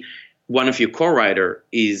 Maybe one of your co-writer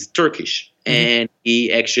is Turkish, mm-hmm. and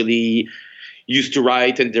he actually used to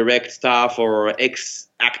write and direct stuff, or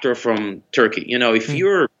ex-actor from Turkey. If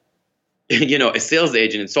you're a sales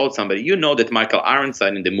agent and sold somebody, that Michael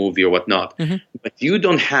Ironside in the movie or whatnot, mm-hmm. but you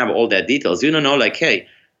don't have all that details. You don't know, like, hey,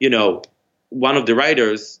 one of the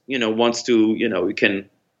writers, wants to, we can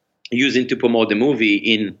use it to promote the movie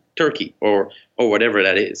in Turkey or whatever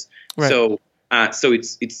that is. Right. So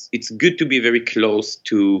it's good to be very close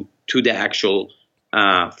to the actual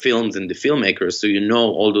films and the filmmakers, so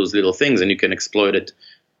all those little things and you can exploit it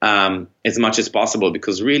as much as possible.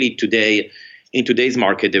 Because really in today's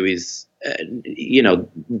market, there is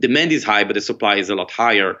demand is high, but the supply is a lot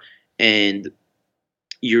higher, and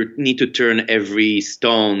you need to turn every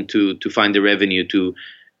stone to find the revenue to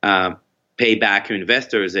pay back your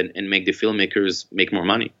investors and make the filmmakers make more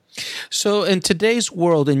money. So in today's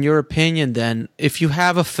world, in your opinion, then, if you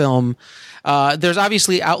have a film, there's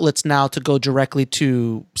obviously outlets now to go directly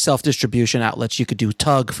to self-distribution outlets. You could do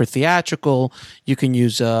Tug for theatrical. You can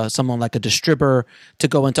use someone like a distributor to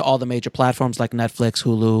go into all the major platforms like Netflix,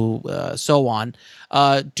 Hulu, so on.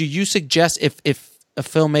 Do you suggest if a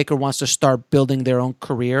filmmaker wants to start building their own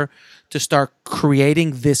career, to start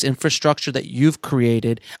creating this infrastructure that you've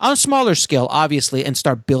created on a smaller scale, obviously, and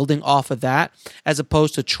start building off of that, as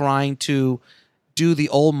opposed to trying to do the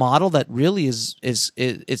old model that really is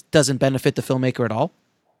doesn't benefit the filmmaker at all?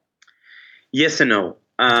 Yes and no.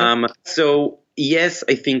 So yes,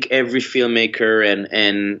 I think every filmmaker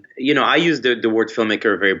and I use the word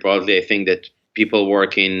filmmaker very broadly. I think that people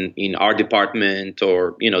work in our department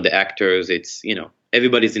or the actors. It's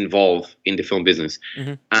everybody's involved in the film business.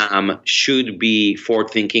 Should be forward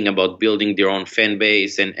thinking about building their own fan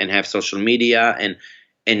base and have social media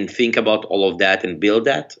and think about all of that and build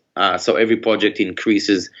that. So every project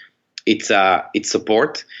increases its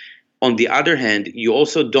support. On the other hand, you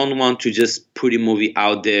also don't want to just put a movie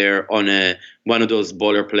out there on one of those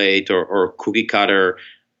boilerplate or cookie cutter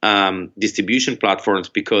distribution platforms,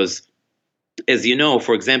 because, as you know,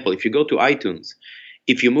 for example, if you go to iTunes,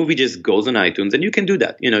 if your movie just goes on iTunes, and you can do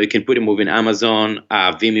that, you can put a movie in Amazon,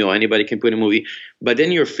 Vimeo, anybody can put a movie, but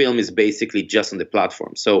then your film is basically just on the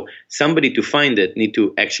platform. So somebody to find it need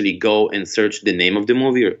to actually go and search the name of the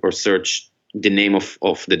movie or search the name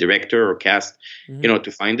of the director or cast,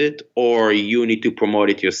 to find it, or you need to promote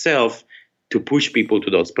it yourself to push people to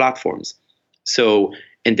those platforms. So,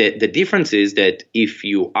 and the difference is that if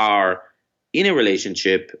you are in a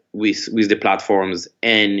relationship with the platforms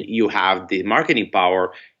and you have the marketing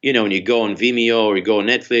power, when you go on Vimeo or you go on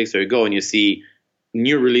Netflix or you go and you see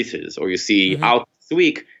new releases or you see out this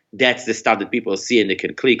week, that's the stuff that people see and they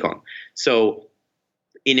can click on. So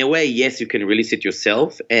in a way, yes, you can release it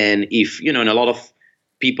yourself. And if, and a lot of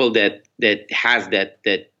people that has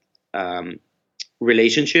that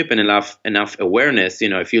relationship and enough awareness,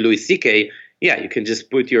 if you're Louis C.K., you can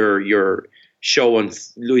just put your show on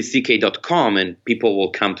louisck.com and people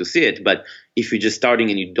will come to see it. But if you're just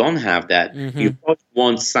starting and you don't have that, you probably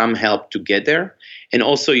want some help to get there. And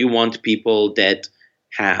also you want people that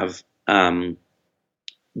have a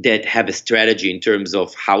strategy in terms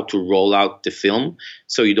of how to roll out the film,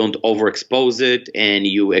 so you don't overexpose it and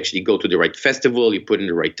you actually go to the right festival, you put in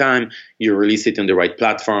the right time, you release it on the right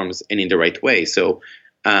platforms and in the right way. So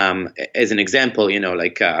as an example,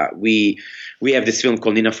 we have this film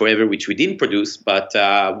called Nina Forever, which we didn't produce, but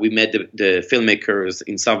we met the filmmakers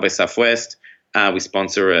in South by Southwest. We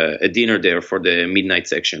sponsor a dinner there for the midnight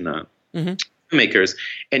section filmmakers,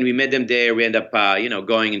 and we met them there. We end up,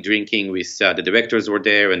 going and drinking with the directors were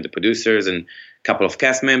there and the producers and a couple of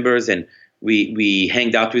cast members, and we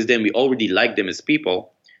hanged out with them. We already liked them as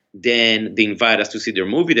people. Then they invited us to see their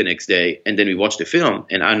movie the next day, and then we watched the film.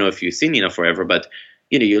 And I don't know if you've seen Nina Forever, but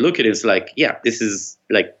you look at it, it's like,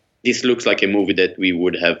 this looks like a movie that we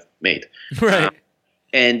would have made. Right.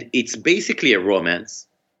 And it's basically a romance,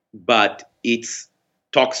 but it's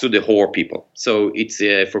talks to the horror people. So it's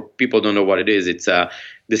for people who don't know what it is. It's the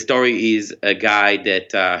story is a guy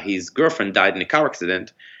that his girlfriend died in a car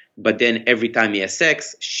accident, but then every time he has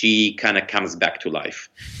sex, she kind of comes back to life.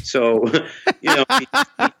 So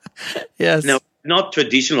yes. No, not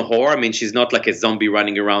traditional horror. I mean, she's not like a zombie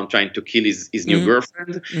running around trying to kill his new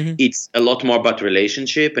girlfriend. It's a lot more about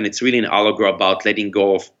relationship, and it's really an allegory about letting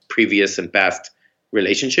go of previous and past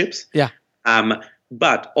relationships. Yeah.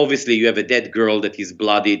 But obviously, you have a dead girl that is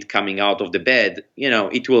bloodied coming out of the bed.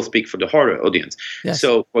 It will speak for the horror audience. Yes.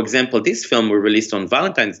 So, for example, this film was released on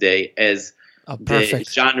Valentine's Day as the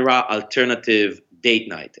genre alternative date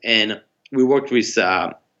night, and we worked with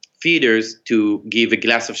theaters to give a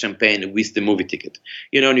glass of champagne with the movie ticket.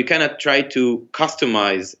 And you kind of try to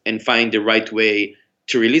customize and find the right way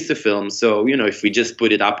to release the film. So, if we just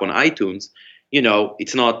put it up on iTunes,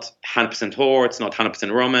 it's not 100% horror, it's not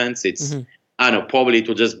 100% romance. It's, I don't know, probably it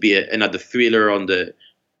will just be another thriller on the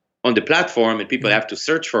platform, and people have to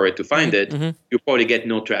search for it to find it. You probably get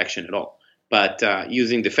no traction at all. But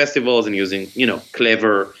using the festivals and using,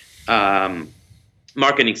 clever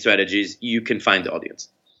marketing strategies, you can find the audience.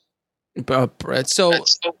 So,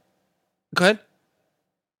 go ahead.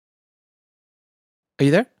 Are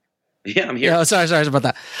you there? Yeah, I'm here. Yeah, sorry about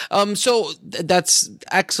that. So that's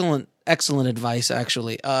excellent advice,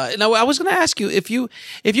 actually. Now I was going to ask you if you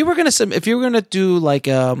were going to do like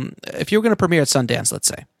if you were going to premiere at Sundance, let's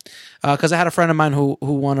say, because I had a friend of mine who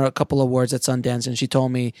won a couple awards at Sundance, and she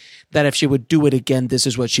told me that if she would do it again, this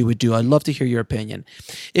is what she would do. I'd love to hear your opinion.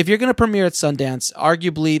 If you're going to premiere at Sundance,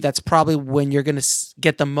 arguably that's probably when you're going to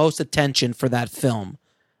get the most attention for that film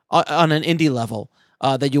on an indie level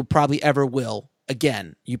that you probably ever will.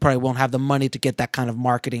 Again, you probably won't have the money to get that kind of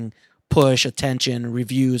marketing push, attention,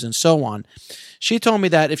 reviews, and so on. She told me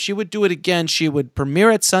that if she would do it again, she would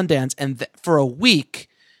premiere at Sundance and for a week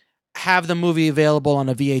have the movie available on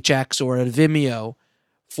a VHX or a Vimeo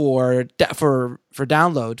for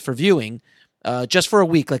download, for viewing, just for a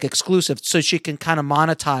week, like exclusive, so she can kind of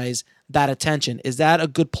monetize that attention. Is that a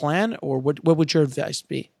good plan, or what would your advice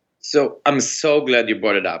be? So I'm so glad you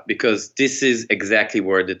brought it up, because this is exactly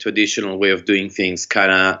where the traditional way of doing things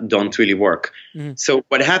kind of don't really work. Mm-hmm. So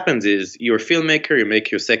what happens is you're a filmmaker, you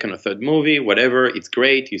make your second or third movie, whatever, it's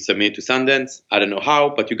great, you submit to Sundance. I don't know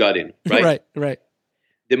how, but you got in, right? Right.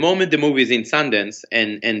 The moment the movie is in Sundance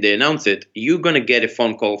and they announce it, you're going to get a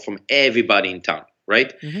phone call from everybody in town,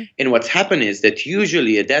 right? Mm-hmm. And what's happened is that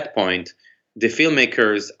usually at that point, the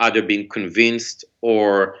filmmakers either been convinced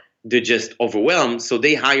or they're just overwhelmed, so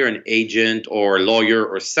they hire an agent or a lawyer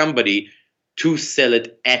or somebody to sell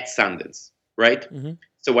it at Sundance, right? Mm-hmm.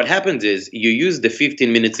 So what happens is you use the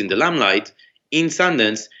 15 minutes in the limelight in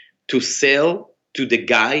Sundance to sell to the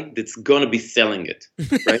guy that's going to be selling it,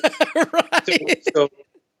 right? Right.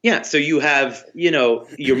 So you have,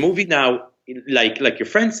 your movie now, like your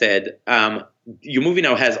friend said, your movie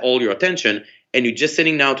now has all your attention, and you're just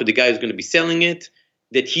sending now to the guy who's going to be selling it,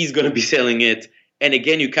 that he's going to be selling it. And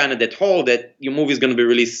again, you kind of that hole that your movie is going to be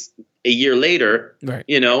released a year later, right?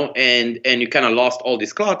 And you kind of lost all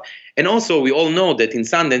this clout. And also, we all know that in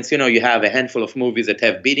Sundance, you have a handful of movies that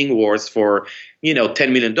have bidding wars for,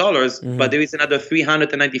 $10 million, mm-hmm. but there is another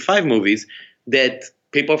 395 movies that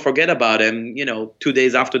people forget about them, 2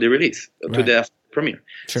 days after the release, right. 2 days after the premiere.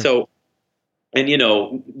 Sure. So, and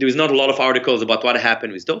there's not a lot of articles about what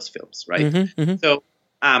happened with those films, right? Mm-hmm, mm-hmm. So,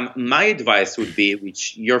 my advice would be,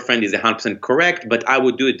 which your friend is 100% correct, but I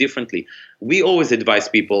would do it differently. We always advise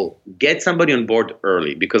people, get somebody on board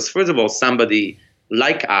early, because first of all, somebody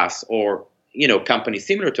like us or, companies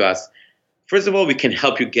similar to us, first of all, we can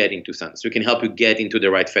help you get into Sundance. We can help you get into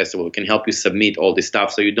the right festival. We can help you submit all this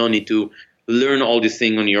stuff, so you don't need to learn all this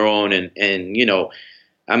thing on your own. And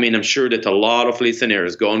I'm sure that a lot of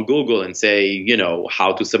listeners go on Google and say,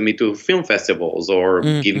 how to submit to film festivals, or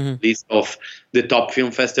give a list of the top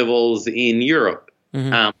film festivals in Europe.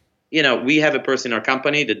 Mm-hmm. We have a person in our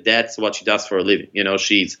company that's what she does for a living.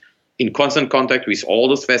 She's in constant contact with all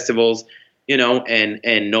those festivals,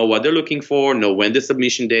 and know what they're looking for, know when the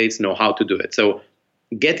submission dates, know how to do it. So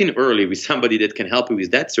get in early with somebody that can help you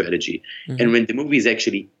with that strategy. Mm-hmm. And when the movie is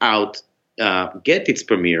actually out, get its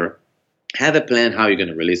premiere, have a plan how you're going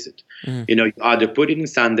to release it. Mm. You either put it in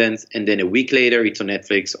Sundance and then a week later it's on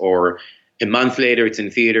Netflix, or a month later it's in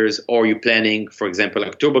theaters, or you're planning, for example,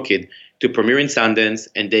 like Turbo Kid, to premiere in Sundance,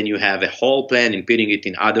 and then you have a whole plan in putting it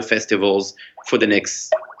in other festivals for the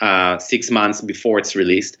next 6 months before it's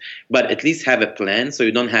released. But at least have a plan, so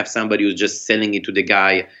you don't have somebody who's just selling it to the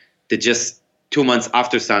guy that just 2 months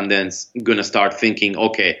after Sundance going to start thinking,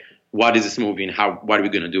 okay, what is this movie and what are we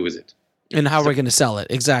going to do with it? And how we're going to sell it.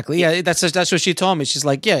 Exactly. Yeah, that's what she told me. She's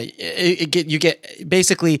like, yeah, you get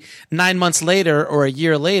basically 9 months later or a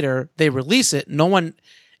year later, they release it.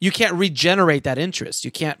 You can't regenerate that interest.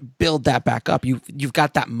 You can't build that back up. You've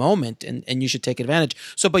got that moment, and you should take advantage.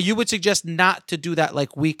 So, but you would suggest not to do that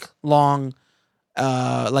like week long,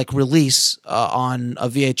 like release on a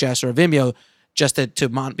VHS or a Vimeo, just to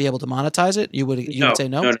be able to monetize it. You would say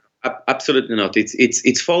no? No. Absolutely not.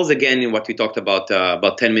 It falls again in what we talked about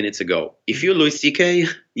 10 minutes ago. If you're Louis C.K.,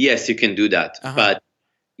 yes, you can do that. Uh-huh. But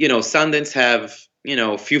Sundance have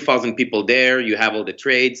a few thousand people there. You have all the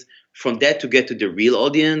trades. From that to get to the real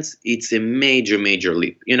audience, it's a major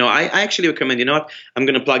leap. I actually recommend. What? I'm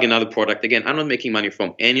going to plug another product again. I'm not making money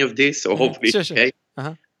from any of this, so hopefully, sure. Okay.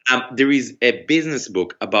 Uh-huh. There is a business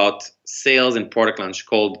book about sales and product launch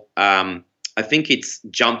called I think it's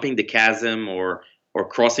Jumping the Chasm or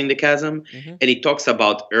Crossing the Chasm. Mm-hmm. And it talks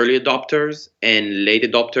about early adopters and late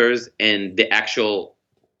adopters and the actual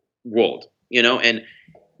world, and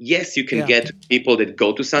yes, you can get people that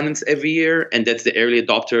go to Sundance every year, and that's the early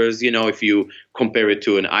adopters, if you compare it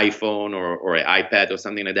to an iPhone or an iPad or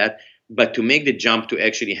something like that. But to make the jump to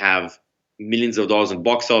actually have millions of dollars in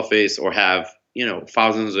box office or have,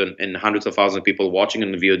 thousands and hundreds of thousands of people watching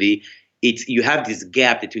on the VOD, you have this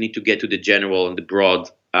gap that you need to get to the general and the broad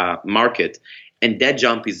market. And that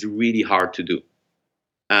jump is really hard to do.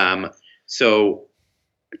 So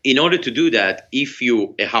in order to do that, if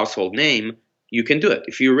you're a household name, you can do it.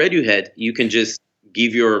 If you're Radiohead, you can just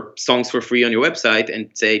give your songs for free on your website and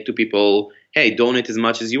say to people, hey, donate as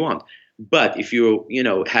much as you want. But if you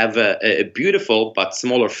have a beautiful but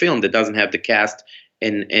smaller film that doesn't have the cast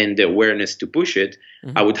and the awareness to push it,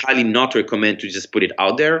 I would highly not recommend to just put it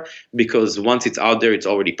out there, because once it's out there, it's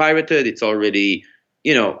already pirated. It's already,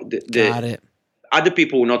 Got it. Other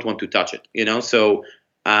people will not want to touch it. So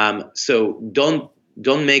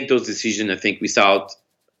don't make those decisions, I think, without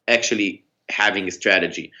actually having a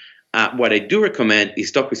strategy. What I do recommend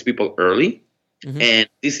is talk with people early, and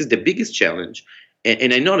this is the biggest challenge.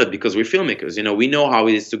 And I know that because we're filmmakers. We know how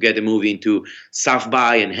it is to get a movie into South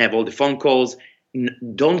by and have all the phone calls.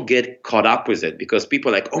 Don't get caught up with it, because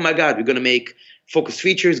people are like, oh my God, we're going to make Focus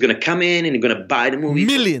Features, going to come in and you're going to buy the movie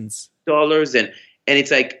millions for dollars. And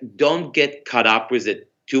it's like, don't get caught up with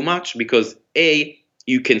it too much, because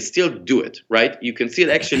you can still do it, right? You can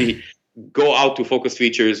still actually go out to Focus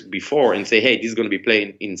Features before and say, hey, this is going to be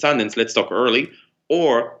playing in Sundance. Let's talk early.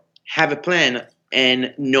 Or have a plan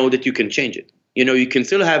and know that you can change it. You can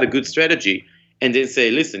still have a good strategy and then say,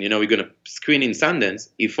 listen, we're going to screen in Sundance.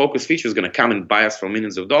 If Focus Feature is going to come and buy us for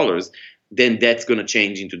millions of dollars, then that's going to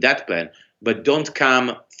change into that plan. But don't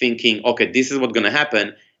come thinking, okay, this is what's going to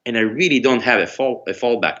happen, and I really don't have a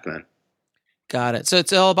fallback plan. Got it. So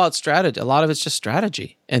it's all about strategy. A lot of it's just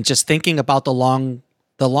strategy and just thinking about the long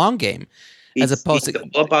game, as opposed to.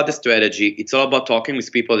 It's all about the strategy. It's all about talking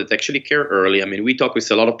with people that actually care early. I mean, we talk with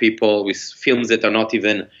a lot of people with films that are not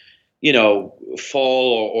even,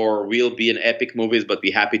 fall or will be an epic movies, but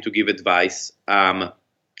we're happy to give advice.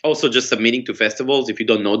 Also, just submitting to festivals. If you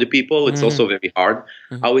don't know the people, it's also very hard.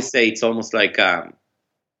 I always say it's almost like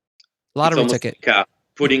lottery ticket. Like,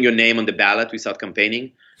 putting your name on the ballot without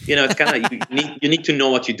campaigning. It's kind of you need to know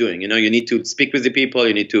what you're doing. You need to speak with the people.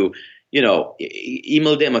 You need to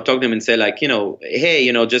email them or talk to them and say like,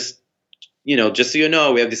 hey, just so you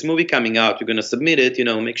know, we have this movie coming out. You're going to submit it.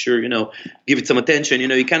 Make sure give it some attention.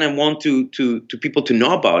 You kind of want to people to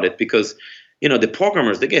know about it, because the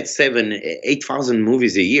programmers, they get 7,000-8,000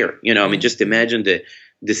 movies a year. I mean, just imagine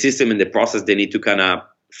the system and the process they need to kind of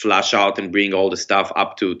flush out and bring all the stuff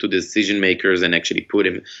up to the decision makers and actually put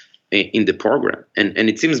them in the program. And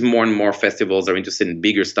it seems more and more festivals are interested in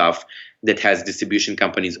bigger stuff that has distribution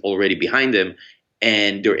companies already behind them,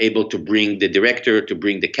 and they're able to bring the director, to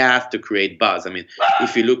bring the cast, to create buzz. I mean,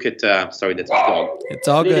 if you look at sorry, that's my dog. It's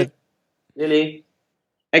all Lily, good. Lily.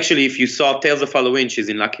 Actually, if you saw Tales of Halloween, she's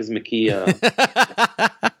in Lucky's McKee.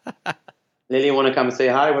 Lily, you want to come and say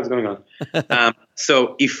hi? What's going on?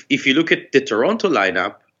 So if you look at the Toronto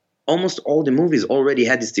lineup, almost all the movies already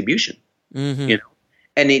had distribution. And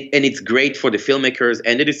it's great for the filmmakers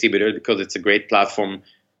and the distributors, because it's a great platform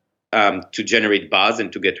to generate buzz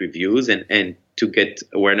and to get reviews and to get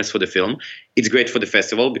awareness for the film. It's great for the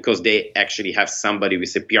festival because they actually have somebody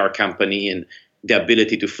with a PR company and the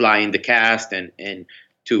ability to fly in the cast and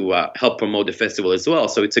to help promote the festival as well.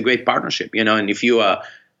 So it's a great partnership, and if you are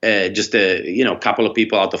just a couple of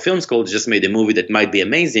people out of film school just made a movie that might be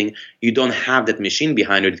amazing, you don't have that machine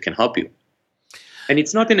behind it that can help you. And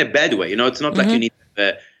it's not in a bad way. It's not like you need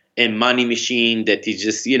a money machine that is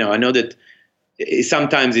just, I know that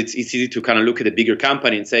sometimes it's easy to kind of look at a bigger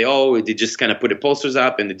company and say, oh, they just kind of put the posters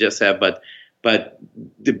up and they just have, but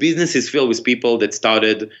the business is filled with people that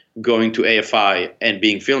started going to AFI and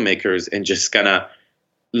being filmmakers and just kind of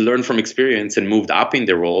learn from experience and moved up in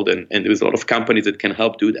their role. And there's a lot of companies that can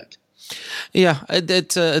help do that. Yeah,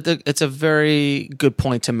 it's a very good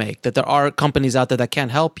point to make, that there are companies out there that can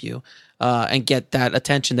help you and get that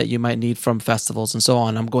attention that you might need from festivals and so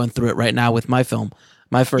on. I'm going through it right now with my film,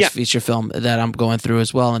 my first feature film that I'm going through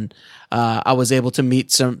as well. And I was able to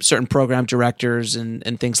meet some certain program directors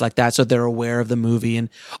and things like that, so they're aware of the movie. And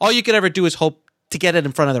all you could ever do is hope to get it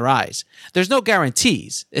in front of their eyes. There's no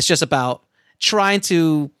guarantees. It's just about trying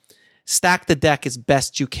to stack the deck as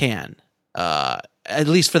best you can, at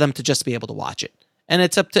least for them to just be able to watch it. And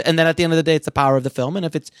it's up to, and then at the end of the day, it's the power of the film. And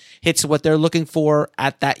if it hits what they're looking for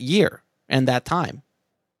at that year and that time.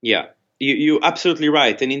 Yeah, you're absolutely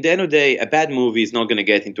right. And in the end of the day, a bad movie is not going to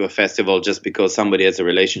get into a festival just because somebody has a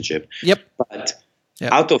relationship. Yep. But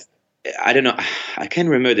out of, I don't know, I can't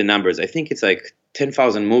remember the numbers. I think it's like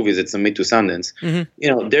 10,000 movies that submit to Sundance,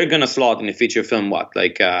 they're going to slot in a feature film,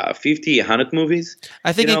 like 50, 100 movies?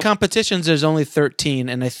 I think in competitions, there's only 13.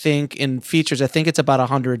 And I think in features, I think it's about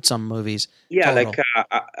 100 some movies. Yeah, total.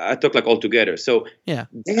 I talk like all together. So yeah,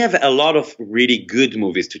 they have a lot of really good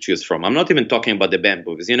movies to choose from. I'm not even talking about the band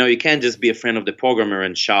movies. You can't just be a friend of the programmer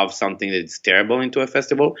and shove something that's terrible into a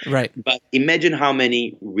festival. Right. But imagine how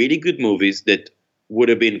many really good movies that would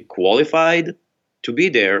have been qualified to be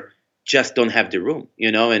there just don't have the room,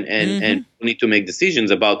 and need to make decisions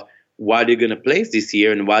about what they're going to place this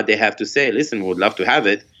year and what they have to say. Listen, we would love to have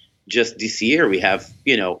it. Just this year, we have,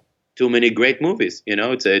 too many great movies.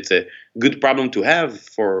 It's a good problem to have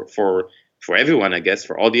for everyone, I guess,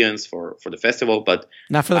 for audience, for the festival, but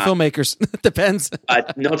not for the filmmakers. Depends.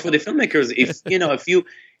 But not for the filmmakers.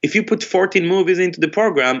 If you put 14 movies into the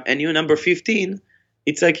program and you're number 15,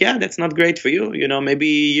 it's like, yeah, that's not great for you. Maybe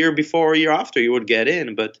a year before or a year after you would get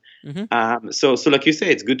in. But so like you say,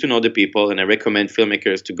 it's good to know the people. And I recommend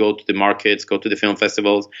filmmakers to go to the markets, go to the film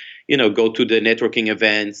festivals, go to the networking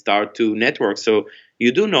events, start to network. So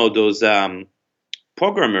you do know those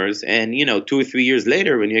programmers. And, 2 or 3 years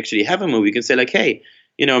later, when you actually have a movie, you can say like, hey,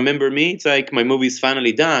 remember me? It's like my movie's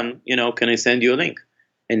finally done. Can I send you a link?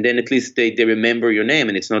 And then at least they remember your name.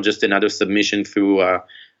 And it's not just another submission through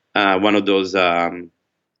one of those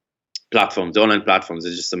platforms, online platforms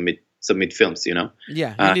that just submit films,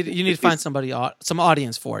 Yeah, you need to find somebody, some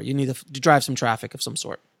audience for it. You need to drive some traffic of some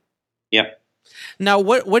sort. Yeah. Now,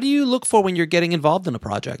 what do you look for when you're getting involved in a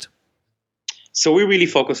project? So we really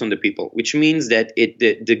focus on the people, which means that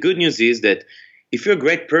the good news is that if you're a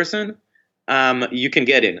great person, you can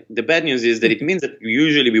get in. The bad news is that it means that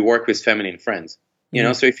usually we work with family and friends.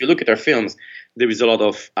 So if you look at our films, there is a lot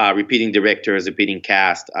of repeating directors, repeating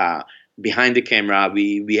cast. Behind the camera,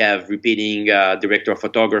 we have repeating director of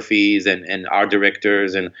photographies and art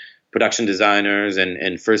directors and production designers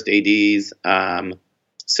and first ADs. But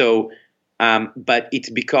it's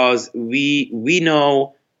because we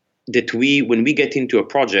know that when we get into a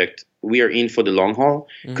project, we are in for the long haul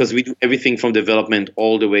because we do everything from development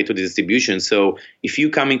all the way to the distribution. So if you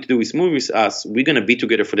coming to do this movie with us, we're going to be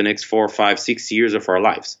together for the next 4, 5, 6 years of our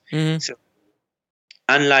lives. So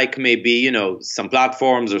unlike maybe, some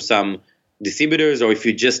platforms or some distributors, or if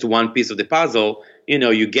you just one piece of the puzzle,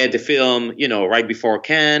 you get the film, right before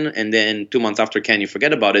Cannes, and then 2 months after Cannes, you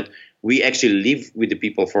forget about it. We actually live with the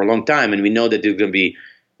people for a long time, and we know that there's going to be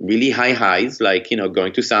really high highs, like,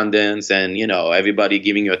 going to Sundance and, everybody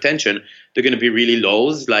giving you attention. They're going to be really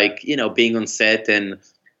lows, like, being on set and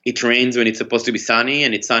it rains when it's supposed to be sunny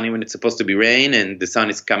and it's sunny when it's supposed to be rain and the sun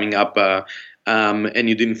is coming up and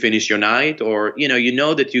you didn't finish your night, or,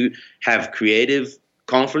 that you have creative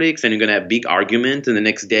conflicts and you're going to have big argument and the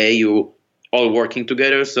next day you all working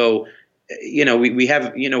together. So, we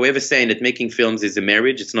have a saying that making films is a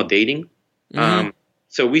marriage. It's not dating.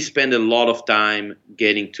 So we spend a lot of time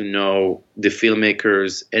getting to know the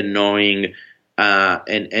filmmakers and knowing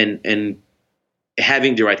and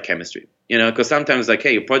having the right chemistry. Because sometimes like,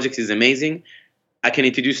 hey, your project is amazing. I can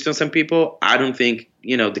introduce you to some people. I don't think,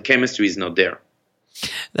 the chemistry is not there.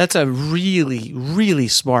 That's a really, really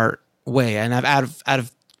smart way. And I've out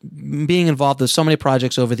of being involved with so many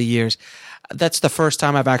projects over the years, that's the first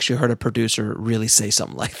time I've actually heard a producer really say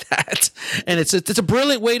something like that. And it's a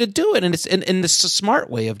brilliant way to do it, and it's a smart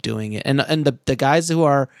way of doing it. And the guys who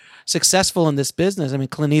are successful in this business, I mean,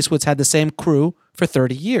 Clint Eastwood's had the same crew for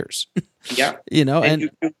 30 years. Yeah, and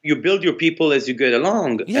you build your people as you get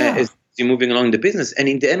along, as you're moving along the business. And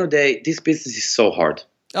in the end of the day, this business is so hard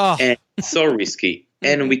and so risky.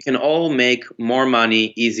 And we can all make more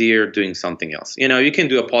money easier doing something else. You can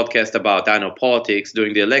do a podcast about, politics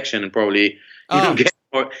during the election and probably you don't get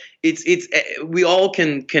more. We all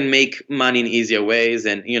can make money in easier ways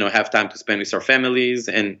and, have time to spend with our families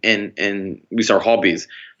and with our hobbies.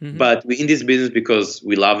 But we're in this business because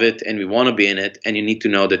we love it and we want to be in it. And you need to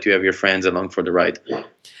know that you have your friends along for the ride.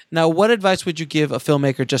 Now, what advice would you give a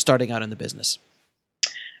filmmaker just starting out in the business?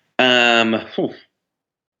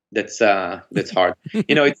 That's hard.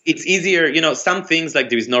 It's easier. Some things like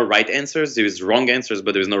there is no right answers. There is wrong answers,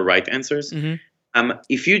 but there is no right answers.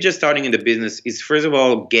 If you're just starting in the business, is first of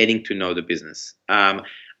all getting to know the business.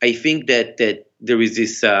 I think that there is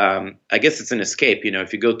this. I guess it's an escape.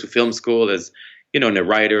 If you go to film school as in a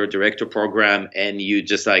writer director program, and you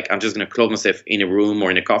just like, I'm just going to close myself in a room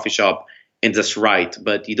or in a coffee shop and just write,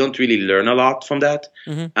 but you don't really learn a lot from that.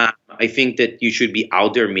 I think that you should be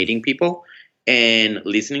out there meeting people and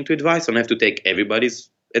listening to advice. I don't have to take everybody's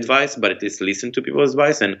advice, but at least listen to people's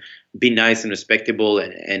advice and be nice and respectable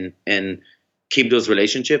and keep those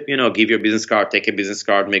relationships. Give your business card, take a business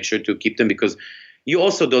card, make sure to keep them, because you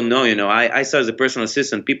also don't know, I saw as a personal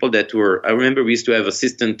assistant, people that I remember we used to have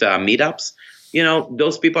assistant meetups,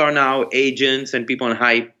 those people are now agents and people in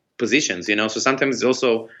high positions, so sometimes it's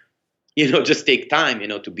also, just take time,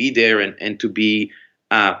 to be there and to be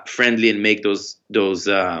friendly and make those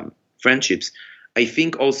friendships. I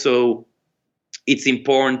think also it's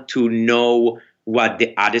important to know what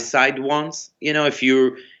the other side wants. If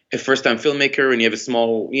you're a first-time filmmaker and you have a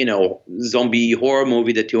small, zombie horror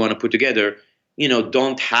movie that you want to put together,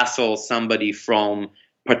 don't hassle somebody from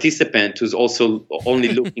participant who's also only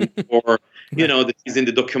looking for, that he's in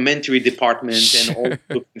the documentary department and all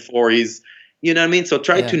looking for is, you know what I mean? So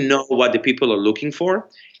try to know what the people are looking for.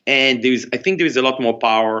 And I think there's a lot more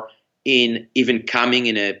power in even coming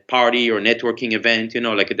in a party or networking event,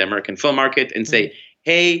 like at the American Film Market and say,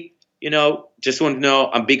 hey, just want to know,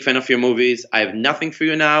 I'm a big fan of your movies. I have nothing for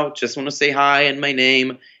you now. Just want to say hi and my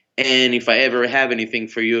name. And if I ever have anything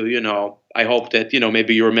for you, I hope that,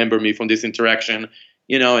 maybe you remember me from this interaction,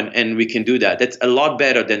 and we can do that. That's a lot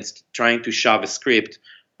better than trying to shove a script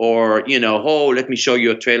or, let me show you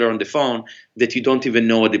a trailer on the phone that you don't even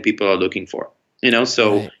know what the people are looking for.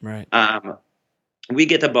 So we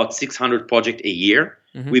get about 600 projects a year.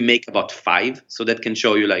 We make about 5. So that can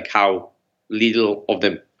show you like how little of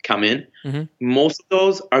them come in. Most of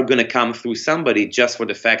those are going to come through somebody just for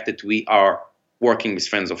the fact that we are working with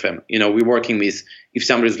friends of him. We're working with, if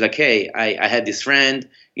somebody's like, hey, I had this friend,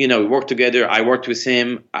 we worked together. I worked with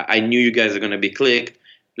him. I knew you guys are going to be clicked.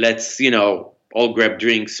 Let's, all grab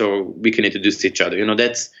drinks so we can introduce each other.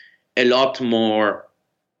 That's a lot more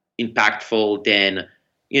impactful than,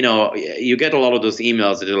 you get a lot of those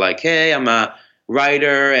emails that are like, hey, I'm a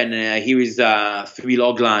writer and here is 3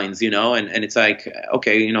 log lines, and it's like,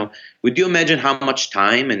 okay, would you imagine how much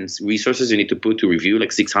time and resources you need to put to review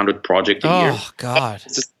like 600 projects a year? Oh God.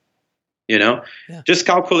 Just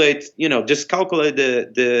calculate,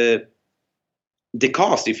 the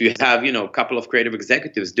cost if you have, a couple of creative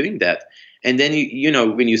executives doing that. And then,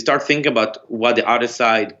 when you start thinking about what the other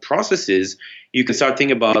side processes, you can start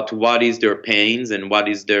thinking about what is their pains and what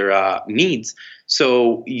is their needs.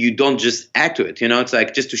 So you don't just add to it. It's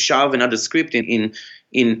like just to shove another script in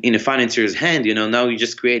a financier's hand, now you're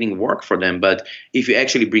just creating work for them. But if you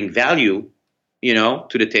actually bring value, to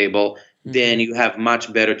the table, then you have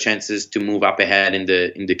much better chances to move up ahead in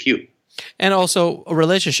the queue. And also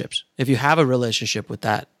relationships. If you have a relationship with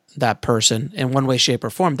that person in one way, shape, or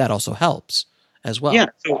form, that also helps as well. Yeah.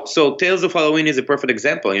 So Tales of Halloween is a perfect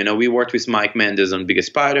example. We worked with Mike Mendes on Biggest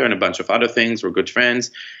Spider and a bunch of other things. We're good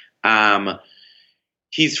friends.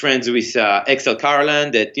 He's friends with Excel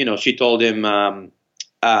Carolan that, she told him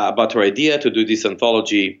about her idea to do this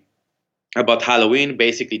anthology about Halloween.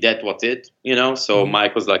 Basically, that was it, So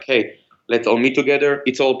Mike was like, hey, let's all meet together.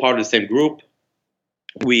 It's all part of the same group.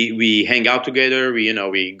 We hang out together. We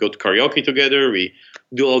go to karaoke together. We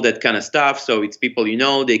do all that kind of stuff. So it's people,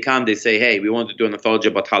 they come, they say, hey, we want to do an anthology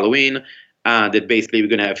about Halloween. That basically we're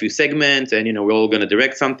going to have a few segments and, we're all going to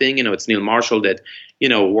direct something. It's Neil Marshall that,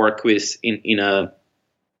 worked with in a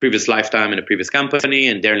previous lifetime in a previous company,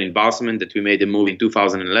 and Darren Bossman that we made a movie in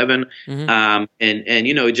 2011. And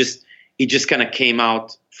it just kind of came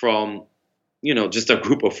out from, just a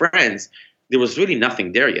group of friends. There was really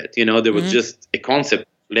nothing there yet. There was just a concept.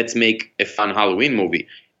 Let's make a fun Halloween movie.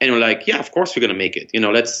 And we're like, yeah, of course we're going to make it.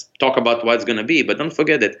 Let's talk about what it's going to be. But don't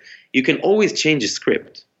forget that you can always change a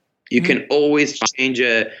script. You can always change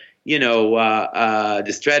the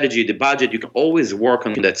strategy, the budget. You can always work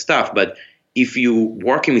on that stuff. But if you're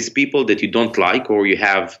working with people that you don't like, or you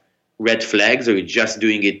have red flags, or you're just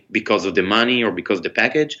doing it because of the money or because of the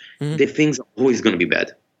package, the things are always going to be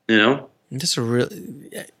bad. This is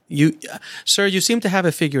really sir. You seem to have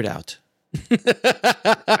it figured out.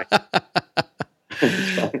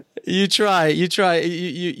 You try.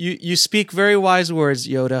 You speak very wise words,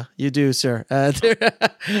 Yoda. You do, sir.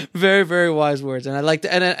 Very, very wise words, and I like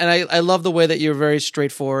to, and I love the way that you're very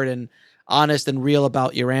straightforward and honest and real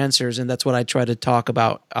about your answers, and that's what I try to talk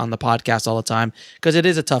about on the podcast all the time, because it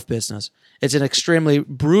is a tough business. It's an extremely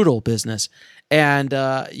brutal business, and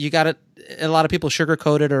you got to. A lot of people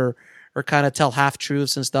sugarcoat it or kind of tell half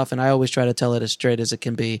truths and stuff, and I always try to tell it as straight as it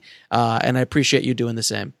can be, and I appreciate you doing the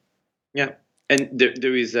same. Yeah. And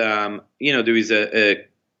there is a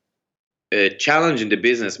challenge in the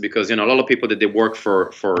business because, a lot of people that they work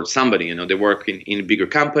for somebody, they work in bigger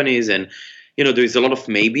companies, and, there is a lot of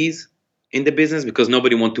maybes in the business because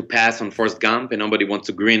nobody wants to pass on Forrest Gump and nobody wants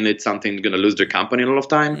to greenlit something going to lose their company a lot of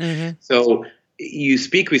time. So you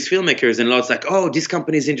speak with filmmakers and a lot's like, oh, this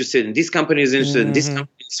company is interested and this company is interested and this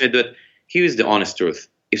company is interested. But here's the honest truth.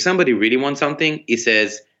 If somebody really wants something, he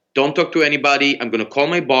says, don't talk to anybody. I'm going to call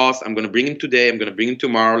my boss. I'm going to bring him today. I'm going to bring him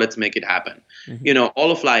tomorrow. Let's make it happen.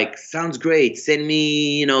 All of like, sounds great. Send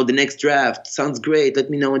me, the next draft. Sounds great. Let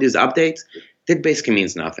me know when there's updates. That basically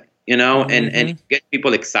means nothing, and get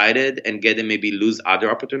people excited and get them maybe lose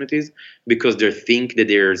other opportunities because they think that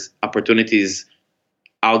there's opportunities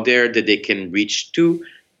out there that they can reach to.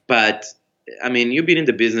 But I mean, you've been in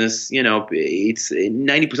the business, it's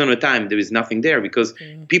 90% of the time there is nothing there because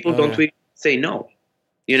people don't really say no.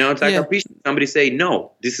 It's like I appreciate somebody say,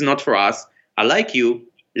 no, this is not for us. I like you.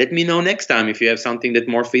 Let me know next time if you have something that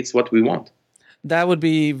more fits what we want. That would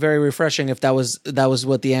be very refreshing if that was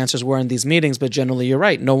what the answers were in these meetings. But generally, you're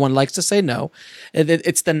right. No one likes to say no.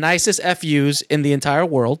 It's the nicest FUs in the entire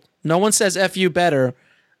world. No one says FU better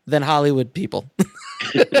than Hollywood people.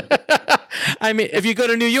 I mean, if you go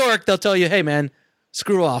to New York, they'll tell you, "Hey, man,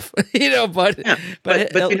 screw off." But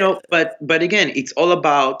again, it's all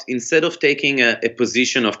about instead of taking a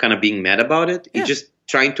position of kind of being mad about it, you're just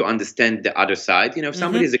trying to understand the other side. If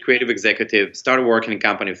somebody is a creative executive, started working in a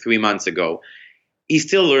company 3 months ago, he's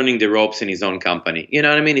still learning the ropes in his own company. You know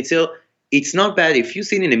what I mean? It's not bad if you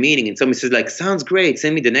sit in a meeting and somebody says like, "Sounds great,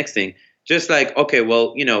 send me the next thing." Just like, okay,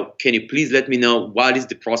 well, can you please let me know what is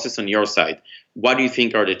the process on your side? What do you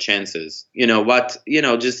think are the chances?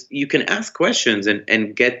 Just you can ask questions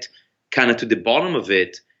and get kind of to the bottom of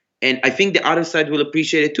it. And I think the other side will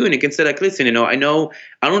appreciate it too. And you can say like, listen, I know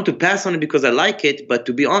I don't want to pass on it because I like it, but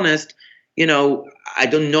to be honest, I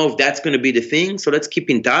don't know if that's going to be the thing. So let's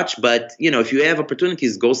keep in touch. But, if you have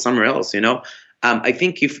opportunities, go somewhere else, I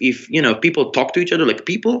think if people talk to each other like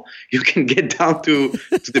people, you can get down to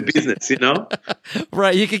the business,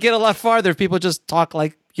 Right. You could get a lot farther if people just talk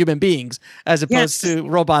like human beings as opposed to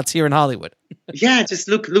robots here in Hollywood. Yeah, just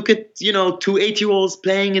look at, 2 8-year-olds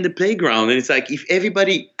playing in the playground. And it's like if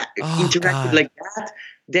everybody interacted like that,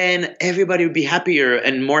 then everybody would be happier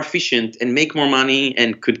and more efficient and make more money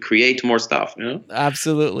and could create more stuff.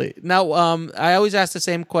 Absolutely. Now, I always ask the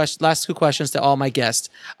same last 2 questions to all my guests.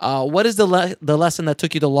 What is the lesson that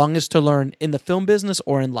took you the longest to learn in the film business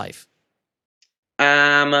or in life?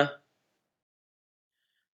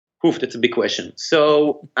 That's a big question.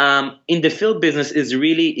 So, in the film business, is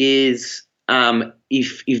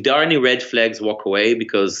if there are any red flags, walk away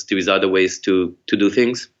because there is other ways to do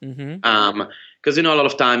things. Because a lot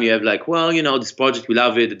of time you have like, well, this project, we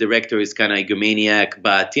love it. The director is kind of egomaniac,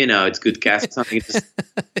 but it's good cast. Something. Just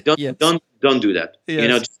don't do that.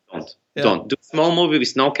 Yes. Just don't do a small movie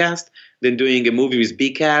with no cast, than doing a movie with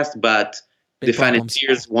B cast, but the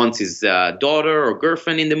financiers wants his daughter or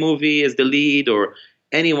girlfriend in the movie as the lead, or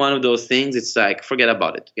any one of those things. It's like forget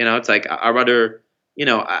about it. It's like I rather.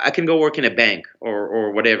 I can go work in a bank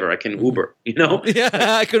or whatever. I can Uber, Yeah,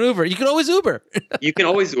 I can Uber. You can always Uber. You can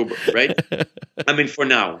always Uber, right? I mean, for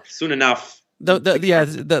now, soon enough.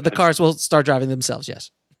 The cars will start driving themselves, yes.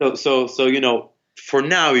 So for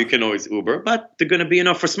now, you can always Uber, but they're going to be,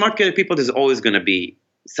 for smart creative people, there's always going to be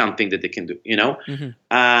something that they can do,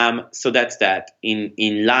 So that's that.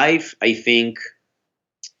 In life, I think,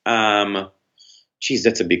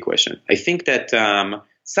 that's a big question. I think that,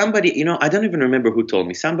 somebody, I don't even remember who told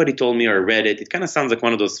me. Somebody told me or I read it. It kind of sounds like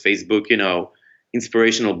one of those Facebook,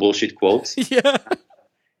 inspirational bullshit quotes. Yeah.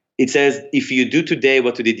 It says, if you do today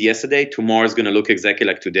what you did yesterday, tomorrow is going to look exactly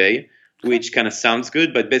like today, which kind of sounds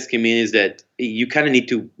good, but basically means that you kind of need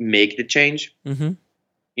to make the change, and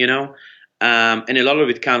a lot of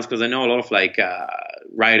it comes because I know a lot of like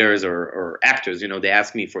writers or actors, they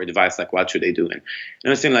ask me for advice, like what should they do? And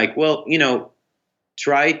I'm saying like, well,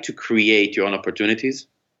 try to create your own opportunities.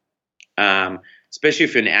 Especially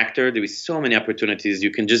if you're an actor, there is so many opportunities.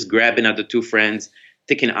 You can just grab another 2 friends,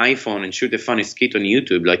 take an iPhone and shoot a funny skit on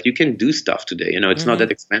YouTube. Like you can do stuff today, it's not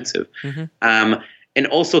that expensive. And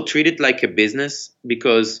also treat it like a business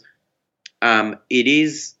because it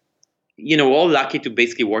is, we're all lucky to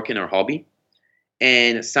basically work in our hobby.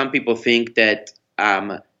 And some people think that,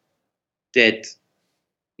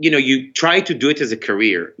 you try to do it as a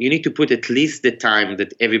career. You need to put at least the time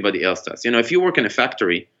that everybody else does. If you work in a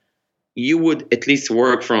factory, you would at least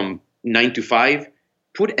work from 9 to 5,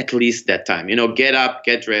 put at least that time, get up,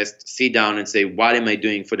 get dressed, sit down and say, what am I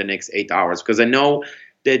doing for the next 8 hours? Because I know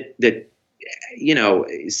that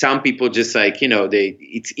some people just like,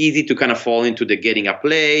 it's easy to kind of fall into the getting up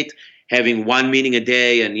late, having 1 meeting a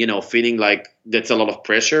day and, feeling like that's a lot of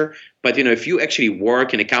pressure. But, if you actually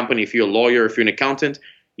work in a company, if you're a lawyer, if you're an accountant,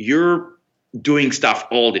 you're doing stuff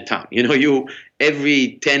all the time. You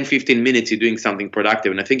every 10, 15 minutes, you're doing something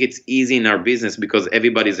productive. And I think it's easy in our business because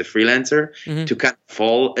everybody's a freelancer to kind of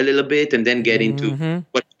fall a little bit and then get into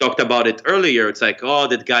what you talked about it earlier. It's like, oh,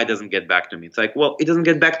 that guy doesn't get back to me. It's like, well, it doesn't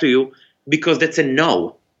get back to you because that's a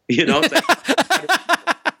no. You know, it's like,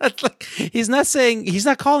 It's like, he's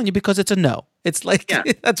not calling you because it's a no. It's like, Yeah.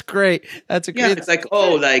 that's great. That's a great. yeah, it's like,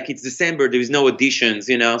 oh, like it's December, there's no auditions,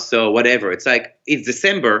 you know, so whatever. It's like, it's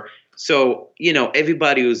December. So, you know,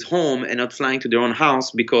 everybody who's home and not flying to their own house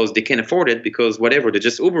because they can't afford it, because whatever, they're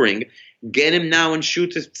just Ubering, get him now and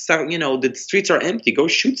shoot it. You know, the streets are empty. Go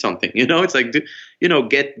shoot something. You know, it's like, you know,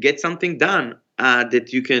 get something done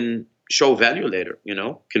that you can show value later, you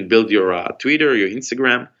know, can build your Twitter, your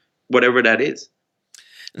Instagram, whatever that is.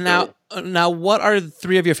 Now, what are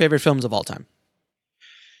 3 of your favorite films of all time?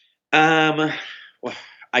 Well,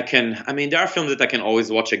 I mean, there are films that I can always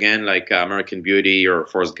watch again, like American Beauty or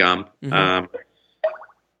Forrest Gump. Mm-hmm.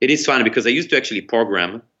 It is funny because I used to actually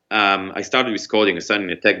program. I started with coding. I started in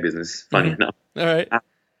the tech business, funny enough. All right.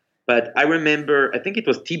 But I remember, I think it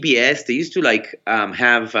was TBS. They used to like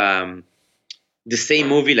have the same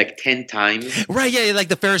movie like 10 times. Right, yeah, like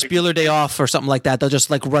the Ferris Bueller Day Off or something like that. They'll just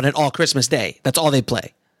like run it all Christmas Day. That's all they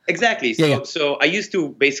play. Exactly. So, Yeah. so I used to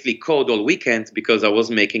basically code all weekend because I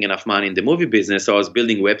wasn't making enough money in the movie business. So I was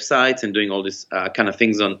building websites and doing all this kind of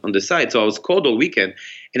things on the side. So I was code all weekend.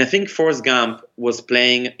 And I think Forrest Gump was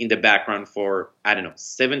playing in the background for, I don't know,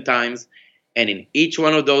 7 times. And in each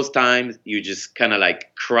one of those times, you just kind of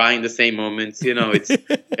like cry in the same moments, you know, it's,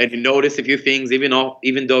 and you notice a few things, even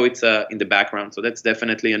though it's in the background. So that's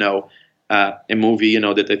definitely, you know, a movie, you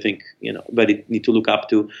know, that I think, you know, but it need to look up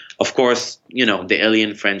to. Of course, you know, the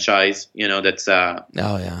Alien franchise, you know, that's Oh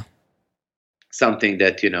yeah. something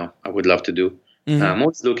that, you know, I would love to do. Mhm. I'm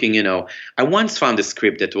always looking, you know, I once found a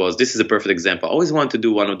script that was, this is a perfect example. I always wanted to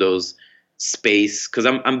do one of those space, because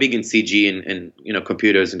I'm big in CG and you know,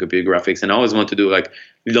 computers and computer graphics, and I always want to do like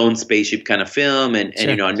lone spaceship kind of film, and Sure.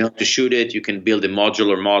 you know, I know how to shoot it. You can build a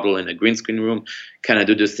modular model in a green screen room, kind of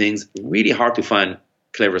do those things. Really hard to find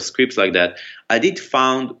clever scripts like that. I did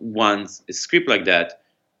found once a script like that,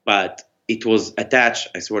 but it was attached,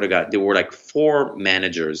 I swear to God, there were like 4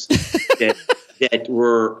 managers that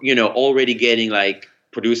were, you know, already getting like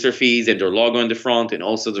producer fees and their logo on the front and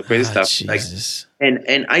all sorts of crazy stuff. Jesus. Like,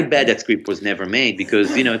 and I bet that script was never made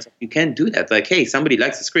because, you know, you can't do that. Like, hey, somebody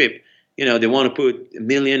likes the script, you know, they want to put $1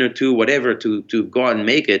 million or $2 million, whatever, to go out and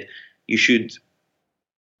make it. You should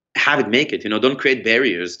have it make it. You know, don't create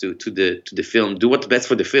barriers to the film. Do what's best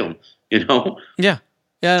for the film. You know. Yeah.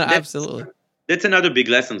 Yeah. Absolutely. That's another big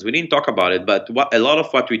lesson. We didn't talk about it, but a lot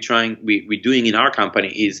of what we're doing in our company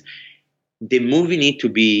is the movie need to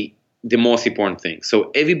be the most important thing.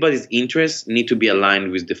 So everybody's interests need to be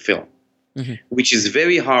aligned with the film, which is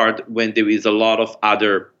very hard when there is a lot of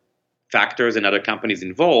other factors and other companies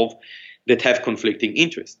involved that have conflicting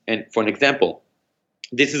interests. And for an example,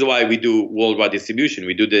 this is why we do worldwide distribution.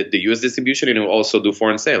 We do the US distribution, and we also do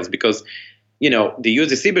foreign sales because, you know, the US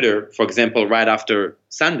distributor, for example, right after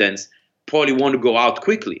Sundance, probably want to go out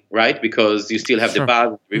quickly, right? Because you still have the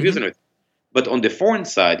buzz, reviews and everything. But on the foreign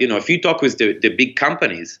side, you know, if you talk with the big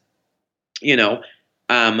companies, you know,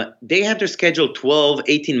 they have their schedule 12,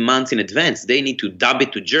 18 months in advance. They need to dub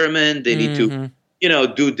it to German. They need to, you know,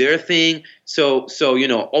 do their thing. So, you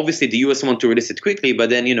know, obviously the US want to release it quickly, but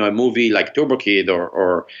then, you know, a movie like Turbo Kid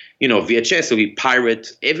or you know, VHS will be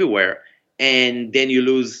pirate everywhere. And then you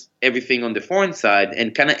lose everything on the foreign side,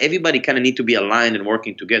 and kind of everybody kind of need to be aligned and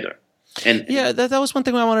working together. And yeah, that was one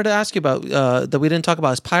thing I wanted to ask you about that we didn't talk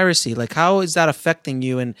about is piracy. Like, how is that affecting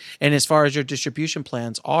you, and as far as your distribution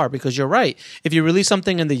plans are? Because you're right. If you release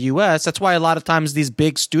something in the U.S., that's why a lot of times these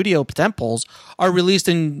big studio tentpoles are released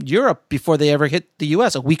in Europe before they ever hit the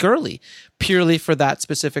U.S. a week early, purely for that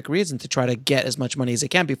specific reason, to try to get as much money as they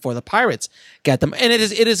can before the pirates get them. And it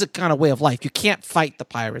is a kind of way of life. You can't fight the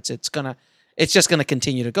pirates. It's just gonna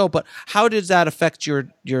continue to go. But how does that affect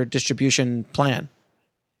your distribution plan?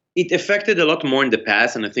 It affected a lot more in the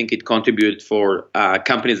past, and I think it contributed for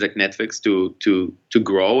companies like Netflix to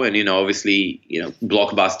grow. And, you know, obviously, you know,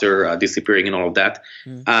 Blockbuster disappearing and all of that.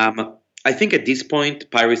 I think at this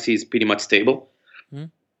point, piracy is pretty much stable,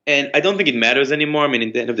 and I don't think it matters anymore. I mean,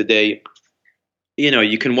 at the end of the day, you know,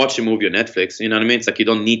 you can watch a movie on Netflix. You know what I mean? It's like you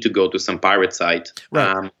don't need to go to some pirate site.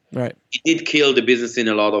 Right. Right. It did kill the business in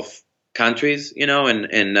a lot of countries, you know,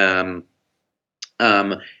 and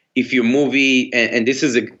if your movie, and this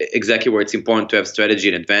is exactly where it's important to have strategy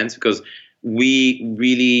in advance, because we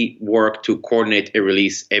really work to coordinate a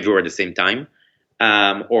release everywhere at the same time,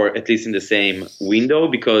 or at least in the same window,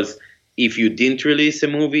 because if you didn't release a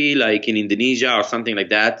movie like in Indonesia or something like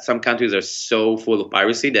that, some countries are so full of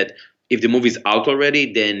piracy that if the movie's out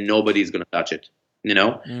already, then nobody's going to touch it, you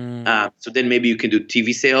know? So then maybe you can do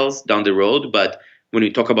TV sales down the road, but when we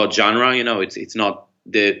talk about genre, you know, it's not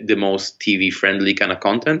the most TV friendly kind of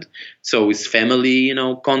content. So with family, you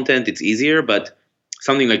know, content, it's easier, but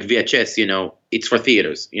something like VHS, it's for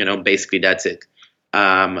theaters. Basically that's it.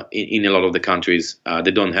 In a lot of the countries,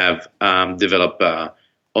 they don't have developed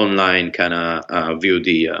online kind of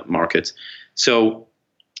VOD markets. So,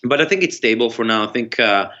 but I think it's stable for now. I think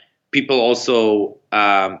people also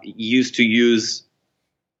used to use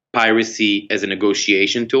piracy as a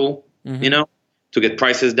negotiation tool, to get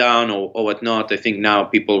prices down or whatnot. I think now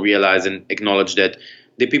people realize and acknowledge that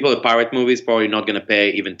the people that pirate movies probably not going to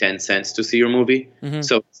pay even 10 cents to see your movie.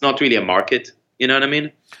 So it's not really a market. You know what I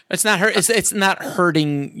mean? It's not it's not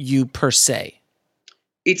hurting you per se.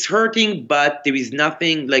 It's hurting, but there is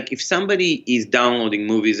nothing like if somebody is downloading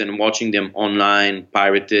movies and watching them online,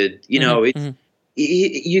 pirated, you're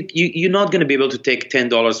not going to be able to take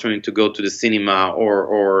 $10 from him to go to the cinema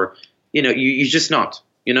or you're just not.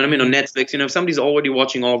 You know what I mean? On Netflix, if somebody's already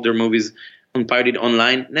watching all of their movies on pirated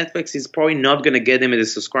online, Netflix is probably not going to get them as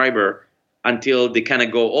a subscriber until they kind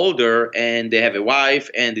of go older and they have a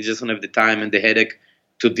wife and they just don't have the time and the headache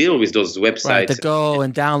to deal with those websites. Right, to go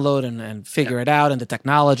and download and figure it out and the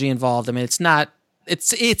technology involved. I mean,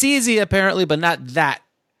 it's easy apparently, but not that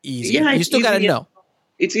easy. Yeah, you still got to know.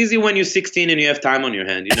 It's easy when you're 16 and you have time on your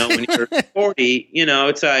hand. When you're 40,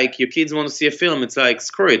 it's like your kids want to see a film. It's like,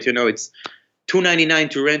 screw it. It's $2.99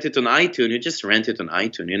 to rent it on iTunes. You just rent it on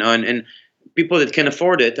iTunes, and people that can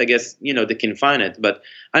afford it, I guess, they can find it. But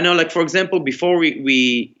I know, like, for example, before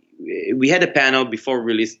we had a panel before we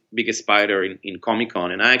released Biggest Spider in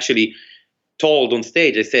Comic-Con, and I actually told on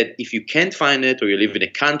stage, I said, if you can't find it or you live in a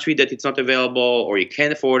country that it's not available or you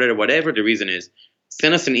can't afford it or whatever the reason is,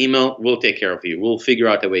 send us an email. We'll take care of you. We'll figure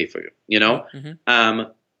out a way for you,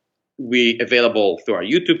 we available through our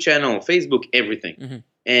YouTube channel, Facebook, everything.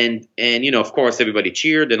 And of course, everybody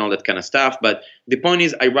cheered and all that kind of stuff. But the point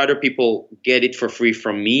is, I'd rather people get it for free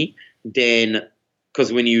from me than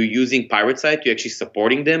because when you're using pirate site, you're actually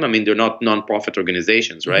supporting them. I mean, they're not non-profit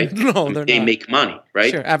organizations, right? No, they're they not. Make money,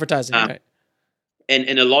 right? Sure, advertising, right.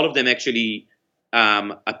 And a lot of them actually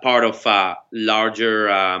are part of larger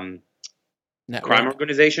crime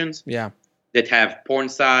organizations. Yeah. That have porn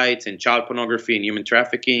sites and child pornography and human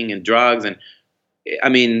trafficking and drugs. And I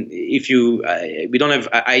mean, if you, we don't have,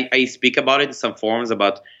 I speak about it in some forums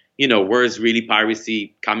about, where is really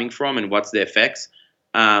piracy coming from and what's the effects.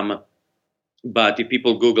 But if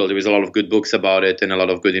people Google, there is a lot of good books about it and a lot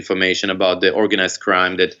of good information about the organized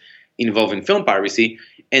crime that involve in film piracy.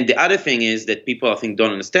 And the other thing is that people, I think,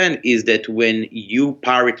 don't understand is that when you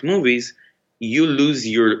pirate movies, you lose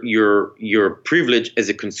your privilege as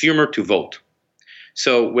a consumer to vote.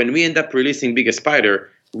 So when we end up releasing Biggest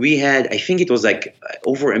Spider, we had, I think it was like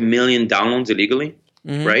over 1 million downloads illegally,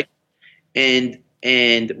 right? And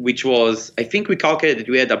which was, I think we calculated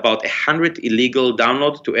that we had about 100 illegal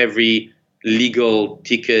downloads to every legal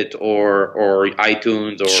ticket or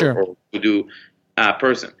iTunes or Voodoo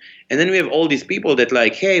person. And then we have all these people that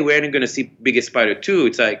like, hey, we're not going to see Biggest Spider 2.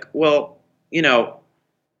 It's like, well,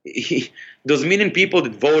 those million people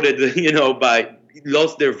that voted,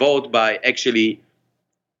 lost their vote by actually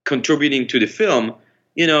contributing to the film,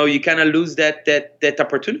 you kind of lose that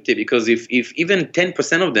opportunity because if even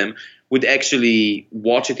 10% of them would actually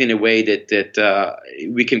watch it in a way that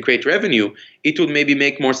we can create revenue, it would maybe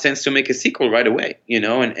make more sense to make a sequel right away,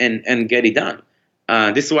 and get it done.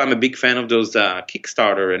 This is why I'm a big fan of those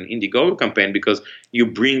Kickstarter and Indiegogo campaign because you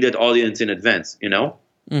bring that audience in advance,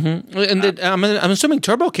 And I'm assuming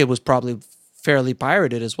Turbo Kid was probably fairly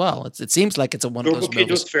pirated as well. It seems like it's one of those movies. Turbo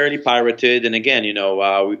Kid was fairly pirated, and again,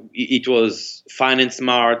 it was fine and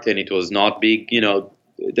smart, and it was not big,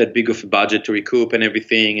 that big of a budget to recoup and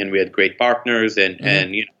everything, and we had great partners, and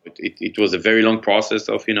it was a very long process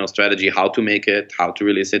of strategy, how to make it, how to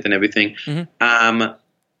release it, and everything.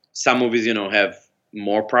 Some movies, have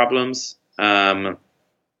more problems,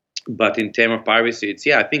 but in terms of piracy, it's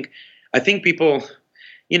I think people.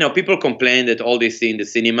 People complain that all they see in the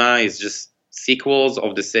cinema is just sequels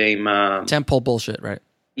of the same tentpole bullshit, right?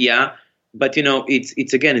 Yeah, but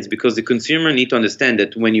it's because the consumer need to understand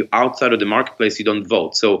that when you're outside of the marketplace, you don't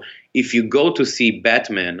vote. So if you go to see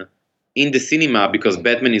Batman in the cinema because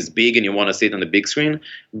Batman is big and you want to see it on the big screen,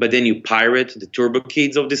 but then you pirate the Turbo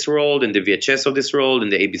Kids of this world and the VHS of this world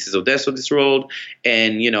and the ABCs of this world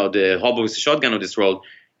and the Hobo with the Shotgun of this world,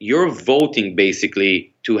 you're voting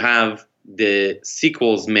basically to have the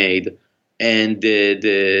sequels made and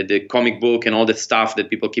the comic book and all that stuff that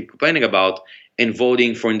people keep complaining about and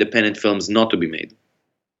voting for independent films not to be made.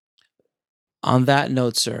 On that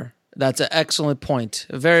note, sir, that's an excellent point.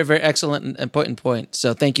 A very, very excellent and important point.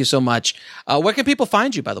 So thank you so much. Where can people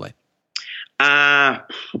find you, by the way?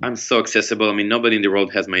 I'm so accessible. I mean, nobody in the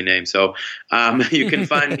world has my name. So you can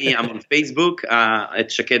find me. I'm on Facebook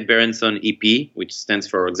at Shaked Berenson EP, which stands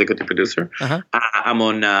for executive producer. Uh-huh. I'm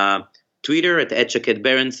on Twitter at Shaked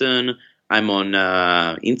Berenson. I'm on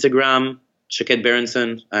Instagram, Shaked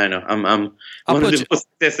Berenson. I don't know. I'm one of the most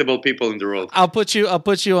accessible people in the world. I'll put you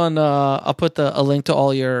on. I'll put a link to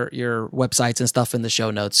all your websites and stuff in the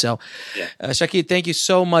show notes. So, Shaked, thank you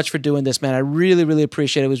so much for doing this, man. I really, really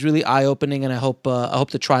appreciate it. It was really eye opening, and I hope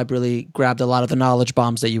the tribe really grabbed a lot of the knowledge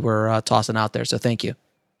bombs that you were tossing out there. So, thank you.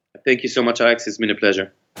 Thank you so much, Alex. It's been a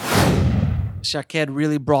pleasure. Shaked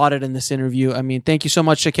really brought it in this interview. I mean, thank you so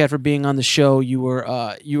much, Shaked, for being on the show. You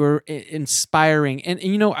were inspiring, and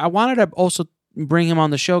you know, I wanted to also bring him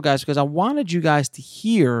on the show, guys, because I wanted you guys to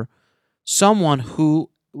hear someone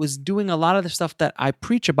who was doing a lot of the stuff that I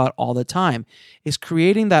preach about all the time, is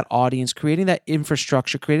creating that audience, creating that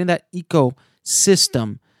infrastructure, creating that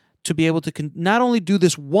ecosystem to be able to not only do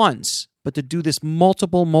this once, but to do this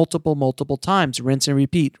multiple times, rinse and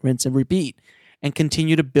repeat, and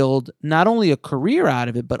continue to build not only a career out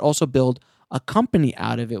of it, but also build a company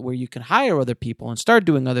out of it where you can hire other people and start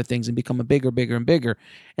doing other things and become a bigger and bigger.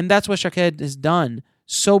 And that's what Shaked has done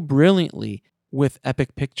so brilliantly with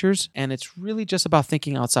Epic Pictures. And it's really just about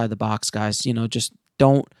thinking outside the box, guys. You know, just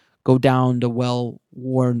don't go down the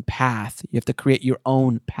well-worn path. You have to create your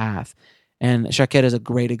own path. And Shaked is a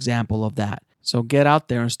great example of that. So get out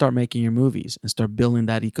there and start making your movies and start building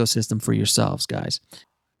that ecosystem for yourselves, guys.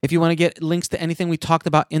 If you want to get links to anything we talked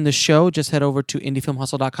about in the show, just head over to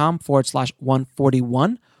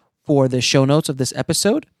indiefilmhustle.com/141 for the show notes of this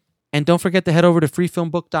episode. And don't forget to head over to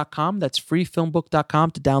freefilmbook.com. That's freefilmbook.com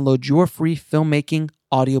to download your free filmmaking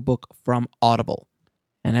audiobook from Audible.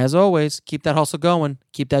 And as always, keep that hustle going,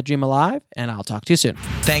 keep that dream alive, and I'll talk to you soon.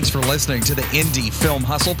 Thanks for listening to the Indie Film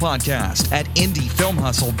Hustle podcast at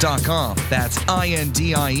indiefilmhustle.com. That's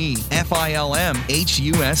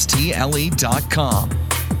INDIEFILMHUSTLE.com.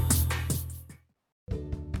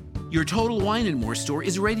 Your Total Wine & More store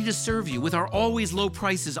is ready to serve you with our always low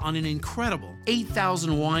prices on an incredible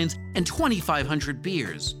 8,000 wines and 2,500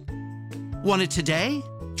 beers. Want it today?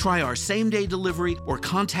 Try our same-day delivery or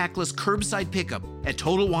contactless curbside pickup at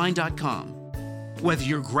TotalWine.com. Whether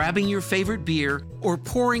you're grabbing your favorite beer or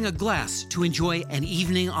pouring a glass to enjoy an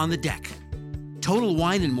evening on the deck, Total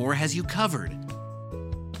Wine & More has you covered.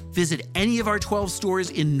 Visit any of our 12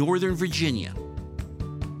 stores in Northern Virginia.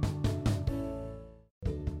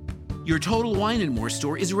 Your Total Wine & More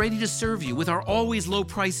store is ready to serve you with our always low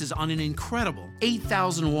prices on an incredible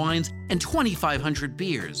 8,000 wines and 2,500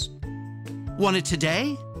 beers. Want it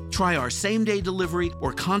today? Try our same-day delivery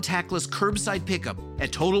or contactless curbside pickup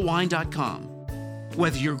at TotalWine.com.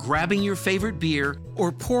 Whether you're grabbing your favorite beer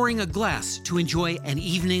or pouring a glass to enjoy an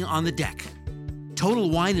evening on the deck, Total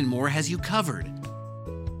Wine & More has you covered.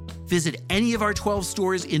 Visit any of our 12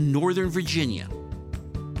 stores in Northern Virginia.